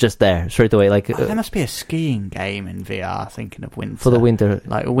just there straight away. Like there must be a skiing game in VR. Thinking of winter for the winter,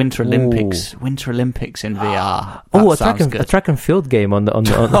 like a Winter Olympics. Ooh. Winter Olympics in VR. A track and field game on the.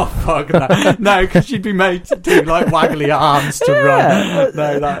 Oh fuck no! Because you'd be made to do like waggly arms to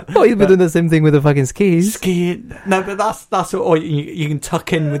run. No, you'd be doing the same thing with the fucking skis. No, but that's or you can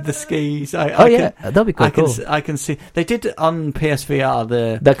tuck in with the skis. That'd be cool. I can see they did it on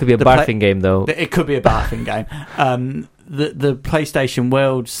PSVR. That could be a barfing game, though. It could be a barfing game. The PlayStation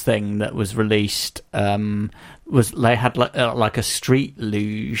Worlds thing that was released was they had like a street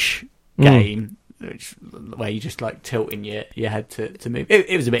luge game. Where you just like tilting your head to move.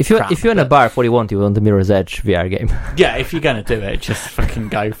 It was a bit crap. If you're in a bar, what you want the Mirror's Edge VR game. Yeah, if you're going to do it, just fucking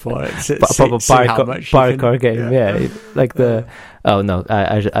go for it. Proper parkour game. Yeah, like the. Oh no,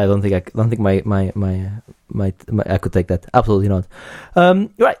 I don't think I could take that. Absolutely not.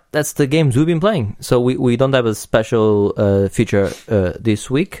 Right, that's the games we've been playing. So we don't have a special feature this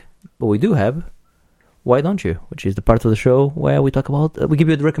week, but we do have Why Don't You, which is the part of the show where we talk about, we give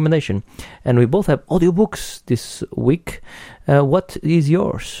you the recommendation. And we both have audiobooks this week. What is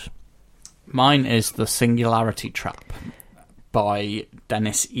yours? Mine is The Singularity Trap by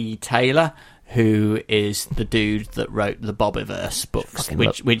Dennis E. Taylor, who is the dude that wrote the Bobbyverse books,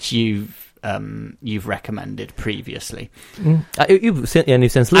 which you've recommended previously. You've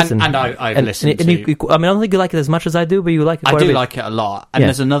since listened. And I've listened to. I mean, I don't think you like it as much as I do, but you like it quite a bit. I do like it a lot. And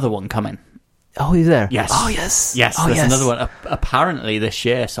there's another one coming. Oh, he's there. Yes. Oh, yes. Yes. There's another one apparently this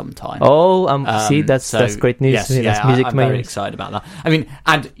year sometime. Oh, see, that's great news. Yes, that's music. I'm very excited about that. I mean,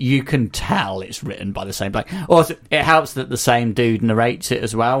 and you can tell it's written by the same bloke. Also, it helps that the same dude narrates it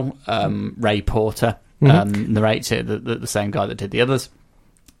as well. Ray Porter narrates it. The same guy that did the others.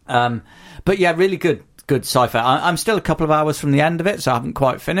 But yeah, really good sci-fi. I'm still a couple of hours from the end of it, so I haven't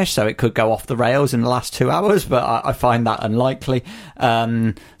quite finished, so it could go off the rails in the last 2 hours, but I find that unlikely.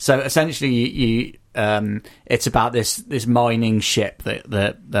 So essentially you it's about this mining ship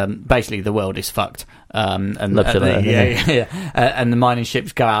that basically the world is fucked. And the mining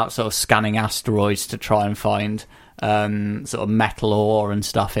ships go out sort of scanning asteroids to try and find sort of metal ore and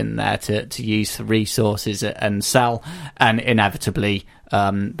stuff in there to use for resources and sell, and inevitably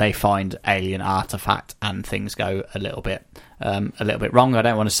they find alien artifact and things go a little bit wrong. I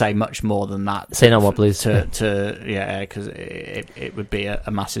don't want to say much more than that. Say no more, please. Because it would be a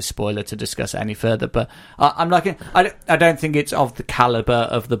massive spoiler to discuss it any further. But I don't think it's of the caliber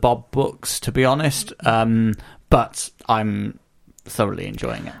of the Bob books, to be honest. But I'm thoroughly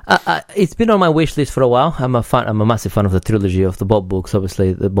enjoying it. It's been on my wish list for a while. I'm a massive fan of the trilogy of the Bob books,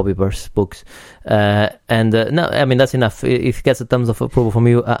 obviously the Bobbyverse books. No, I mean that's enough. If it gets a thumbs of approval from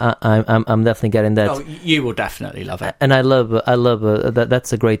you, I'm definitely getting that. Oh, you will definitely love it. And I love that.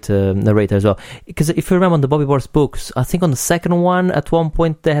 That's a great narrator as well. Because if you remember on the Bobbyverse books, I think on the second one, at one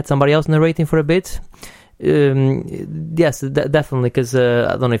point they had somebody else narrating for a bit. Yes, definitely. Because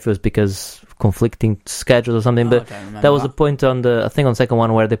I don't know if it was because conflicting schedules or something, but that was the point on the second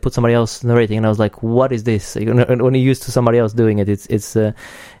one where they put somebody else narrating, and I was like, "What is this?" When you're used to somebody else doing it,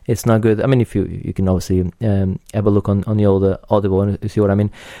 it's not good. I mean, if you can obviously have a look on the old Audible and you see what I mean.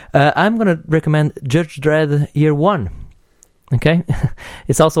 I'm gonna recommend Judge Dredd Year One. Okay,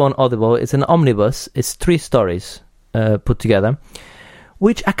 it's also on Audible. It's an omnibus. It's 3 stories put together,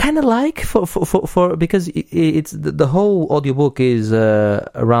 which I kind of like for because it's the whole audiobook is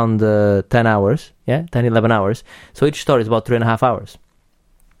around 10 hours, 11 hours. So each story is about 3.5 hours,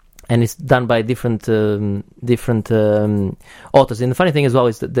 and it's done by different authors. And the funny thing as well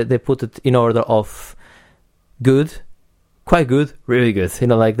is that they put it in order of good, quite good, really good.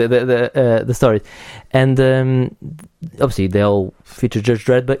 Like the stories, and obviously they all feature Judge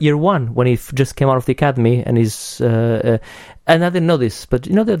Dredd. But Year One, when he just came out of the academy, and he's and I didn't know this, but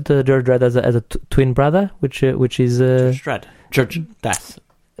you know that Judge Dredd has a twin brother, which is Judge Dredd, Judge Death.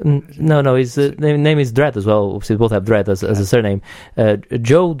 No, his name is Dredd as well. Obviously, both have Dredd as a surname.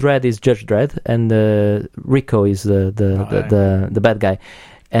 Joe Dredd is Judge Dredd, and Rico is the bad guy.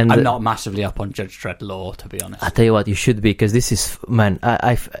 And I'm not massively up on Judge Dredd lore, to be honest. I tell you what, you should be, because this is, man,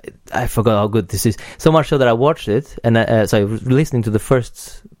 I forgot how good this is. So much so that I watched it, and so I was listening to the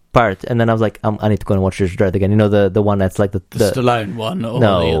first part, and then I was like, I need to go and watch Judge Dredd again. You know, the one that's like the Stallone one, or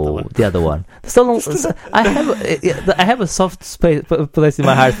no, the other one? The other one. The Stallone. I have a soft place in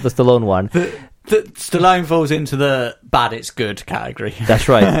my heart for the Stallone one. The Stallone falls into the bad, it's good category. That's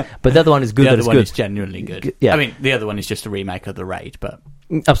right. But the other one is good. The other one good. is genuinely good. Yeah. I mean, the other one is just a remake of The Raid, but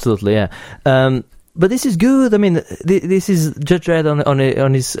absolutely, yeah. But this is good. I mean, this is Judge Dredd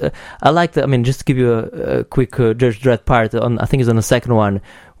on his. I like that. I mean, just to give you a quick Judge Dredd part on. I think it's on the second one,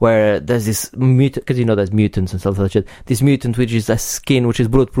 where there's this mutant, because there's mutants and stuff like that. This mutant which is a skin which is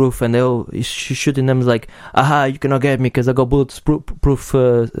bulletproof, and he's shooting them like, aha, you cannot get me because I got bulletproof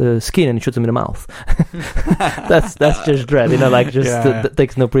skin, and he shoots them in the mouth. that's Judge Dredd, that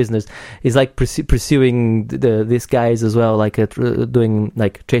takes no prisoners. He's like pursuing these guys as well, like doing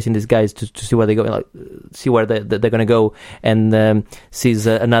like chasing these guys to see where they go, like see where they're gonna go, and sees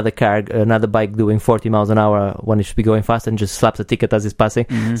another bike doing 40 miles an hour when it should be going fast, and just slaps a ticket as it's passing.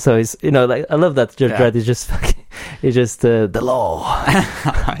 Mm-hmm. So it's like I love that Judge Dredd is just the law.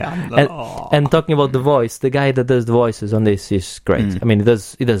 I am the law. And talking about the voice, the guy that does the voices on this is great. I mean, he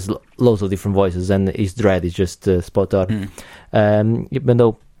does loads of different voices, and his Dredd is just spot on. Even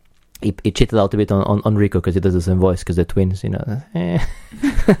though he cheated out a bit on Rico because he does the same voice because they're twins,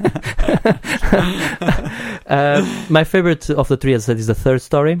 My favorite of the 3, as I said, is the third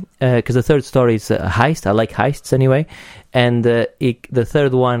story, because the third story is a heist. I like heists anyway, and the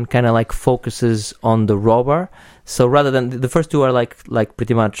third one kind of like focuses on the robber. So rather than the first 2 are like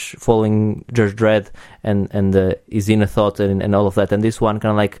pretty much following Judge Dredd and his inner thoughts and all of that, and this one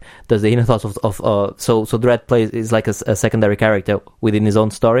kind of like does the inner thoughts of so Dredd is like a secondary character within his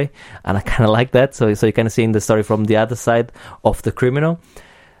own story, and I kind of like that. So you kind of seeing the story from the other side of the criminal.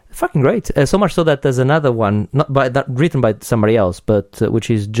 Fucking great. So much so that there's another one, not written by somebody else, but which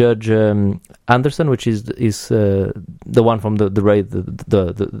is Judge Anderson, which is the one from the Raid,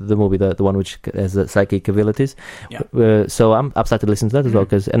 the movie, the one which has psychic abilities. Yeah. So I'm upset to listen to that as well,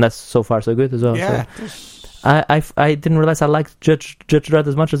 and that's so far so good as well. Yeah. So I didn't realize I liked Judge Dredd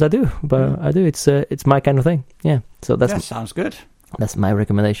as much as I do, but I do. It's my kind of thing. Yeah. So that sounds good. That's my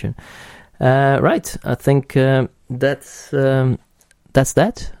recommendation. Right. I think that's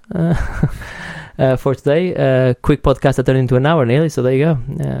that for today. Quick podcast that turned into an hour nearly, so there you go.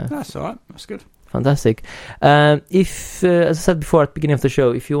 That's all right. That's good. Fantastic. If, as I said before at the beginning of the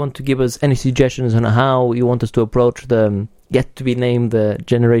show, if you want to give us any suggestions on how you want us to approach the yet to be named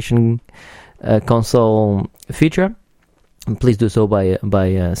Generation console feature, please do so by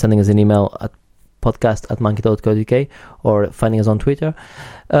sending us an email at podcast@monkey.co.uk or finding us on Twitter.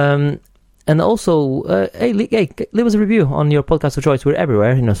 And also, leave us a review on your podcast of choice. We're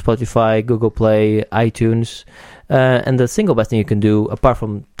everywhere, Spotify, Google Play, iTunes. And the single best thing you can do, apart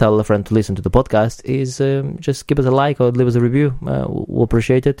from tell a friend to listen to the podcast, is just give us a like or leave us a review. We'll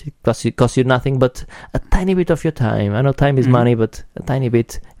appreciate it. It costs you nothing but a tiny bit of your time. I know time is money, but a tiny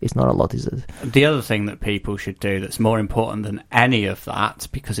bit is not a lot, is it? The other thing that people should do that's more important than any of that,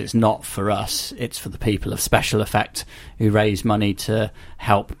 because it's not for us, it's for the people of Special Effect who raise money to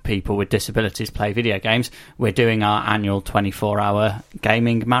help people with disabilities play video games. We're doing our annual 24-hour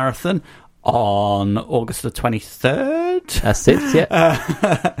gaming marathon on August the 23rd. That's it, yeah.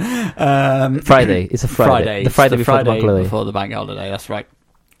 Friday. It's a Friday. The Friday before the bank holiday. Before the bank holiday, that's right.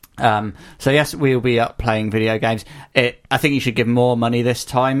 So yes, we'll be up playing video games. I think you should give more money this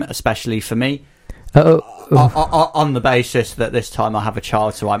time, especially for me. On the basis that this time I have a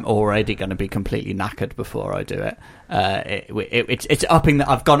child, so I'm already going to be completely knackered before I do it. It's upping.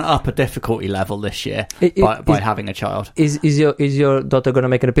 I've gone up a difficulty level this year by having a child. Is your daughter going to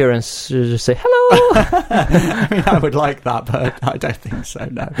make an appearance? Just say hello. I mean, I would like that, but I don't think so.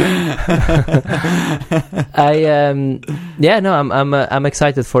 No. I'm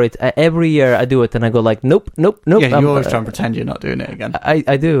excited for it. Every year I do it, and I go like, nope. Yeah, you always try and pretend you're not doing it again.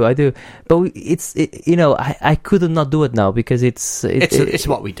 I do. But I could not do it now because it's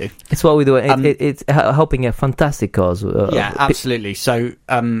what we do. It's what we do. It's helping a fantastic cause. Yeah, absolutely. So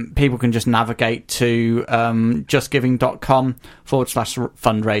people can just navigate to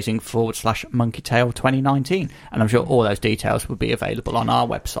justgiving.com/fundraising/monkeytail 2019, and I'm sure all those details will be available on our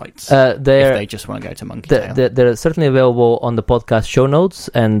websites if they just want to go to Monkeytail. They're certainly available on the podcast show notes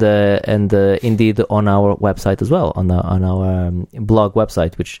and indeed on our website as well, on our blog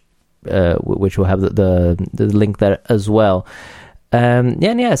website, which will have the link there as well.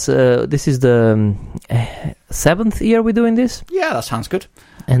 This is the 7th year we're doing this. Yeah, that sounds good.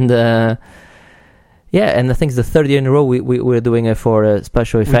 And and I think it's the 3rd year in a row we're doing it for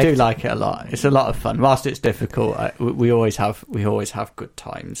Special Effect. We do like it a lot. It's a lot of fun. Whilst it's difficult, we always have good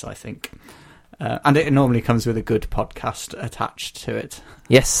times, I think. And it normally comes with a good podcast attached to it.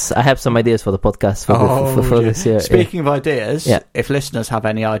 Yes, I have some ideas for the podcast for this year. Speaking of ideas, if listeners have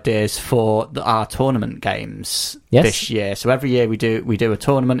any ideas for our tournament games this year, so every year we do a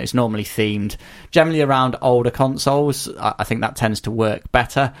tournament. It's normally themed, generally around older consoles. I think that tends to work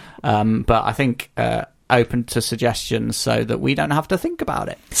better. But I think open to suggestions so that we don't have to think about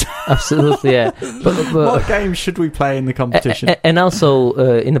it. Absolutely, yeah. But what games should we play in the competition? And also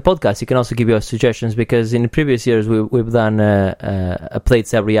in the podcast, you can also give your suggestions, because in the previous years we've done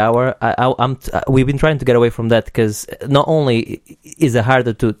plates every hour. We've been trying to get away from that, because not only is it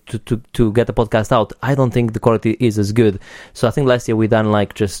harder to get the podcast out, I don't think the quality is as good. So I think last year we done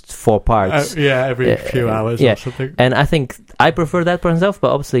like just 4 parts. Every few hours or something. And I think I prefer that for myself,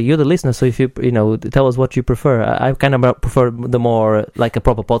 but obviously you're the listener, so if you tell us what you prefer. I kind of prefer the more like a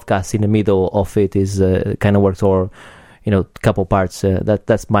proper podcast in the middle of it is kind of works, or couple parts.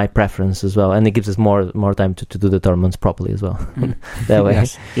 That's my preference as well, and it gives us more time to do the tournaments properly as well. That way,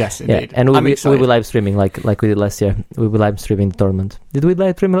 yes, indeed. Yeah. And we'll be live streaming like we did last year. We'll be live streaming the tournament. Did we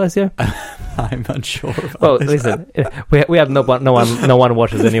live stream last year? I'm unsure. About this. Listen, we have no one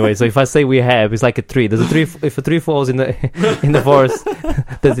watches anyway. So if I say we have, it's like a tree. There's a tree. If a tree falls in the forest,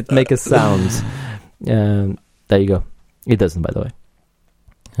 does it make a sound? There you go. It doesn't, by the way.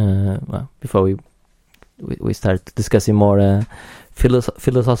 Well, before we start discussing more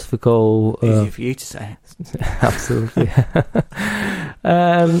philosophical. Easy for you to say. Absolutely.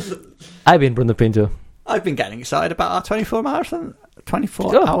 I've been Bruno Pinto. I've been getting excited about our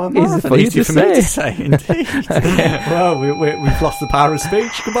 24-hour marathon. Easy for me to say, indeed. Okay. Well, we've lost the power of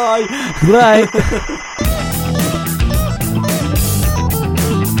speech. Goodbye. Goodbye.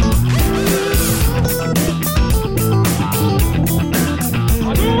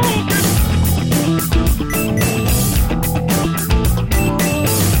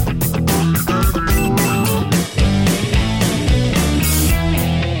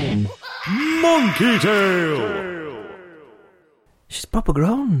 Monkeytail! She's proper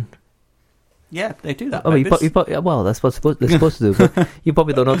grown. Yeah, they do that. Oh, well, that's what they're supposed to do. But you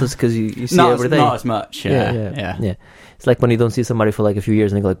probably don't notice because you see every day. Not as much. Yeah. It's like when you don't see somebody for like a few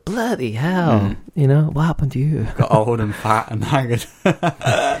years and they go like, bloody hell, what happened to you? Got old and fat and haggard.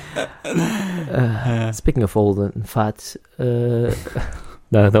 Speaking of old and fat, no,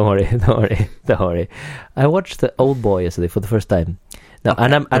 don't worry. I watched The Old Boy yesterday for the first time. No, okay.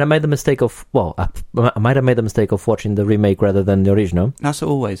 and I made the mistake of I might have made the mistake of watching the remake rather than the original. That's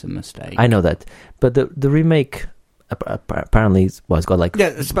always a mistake. I know that, but the remake apparently it's got like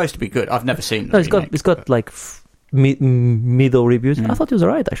it's supposed to be good. I've never seen. It's got like middle reviews. I thought it was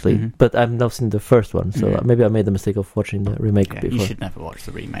alright actually, Mhm. but I've now seen the first one, so Mhm. maybe I made the mistake of watching the remake Yeah, before. you should never watch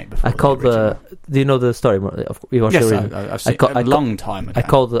the remake before. I called the. Do you know the story? You watched Yes, the remake? I've seen I a long time ago.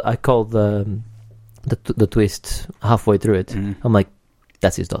 I called the twist halfway through it. Mhm. I'm like,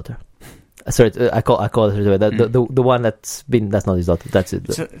 that's his daughter. Sorry, I called her the one that's not his daughter. That's it.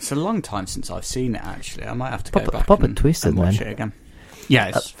 It's a long time since I've seen it. Actually, I might have to go Proper- back proper and twisted, watch man. it again. Yeah,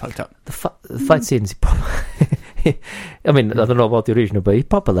 it's fucked up. The fight scenes. I mean, I don't know about the original, but he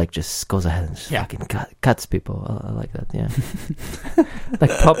proper like just goes ahead and just Yeah. fucking cuts people. I like that. Yeah,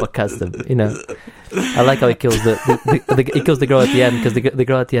 like proper cuts them. You know, I like how he kills he kills the girl at the end, because the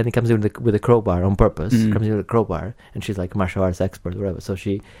girl at the end, he comes in with a crowbar on purpose. Mm. Comes in with a crowbar, and she's like a martial arts expert, or whatever. So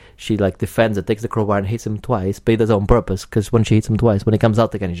she like defends it, takes the crowbar and hits him twice, but he does it on purpose, because when she hits him twice, when he comes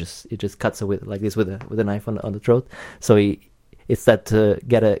out again, he just cuts her with like this with a knife on the throat. So it's that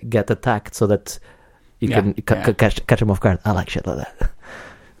get attacked so that you can catch him off guard. I like shit like that.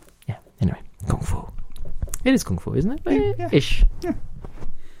 Yeah. Anyway, kung fu. It is kung fu, isn't it? Yeah. Ish. Yeah.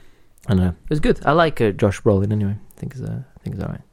 I don't know. It's good. I like Josh Brolin anyway. I think it's alright.